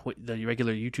what the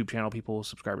regular YouTube channel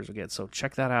subscribers will get. So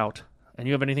check that out. And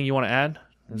you have anything you want to add?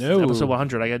 This is episode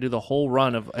 100. I got to do the whole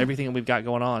run of everything that we've got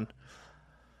going on.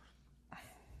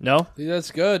 No?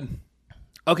 That's good.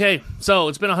 Okay, so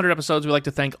it's been 100 episodes. We'd like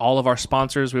to thank all of our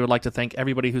sponsors. We would like to thank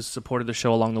everybody who's supported the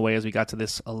show along the way as we got to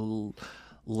this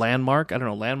landmark. I don't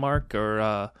know, landmark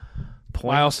or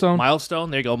point.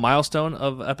 Milestone. There you go, milestone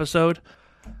of episode.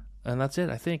 And that's it.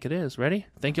 I think it is. Ready?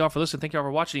 Thank you all for listening. Thank you all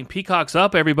for watching. Peacock's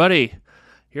up, everybody.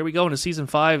 Here we go into Season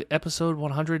 5, Episode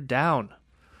 100 down.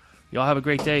 Y'all have a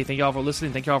great day. Thank you all for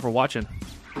listening. Thank you all for watching.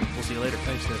 We'll see you later.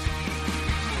 Thanks, guys.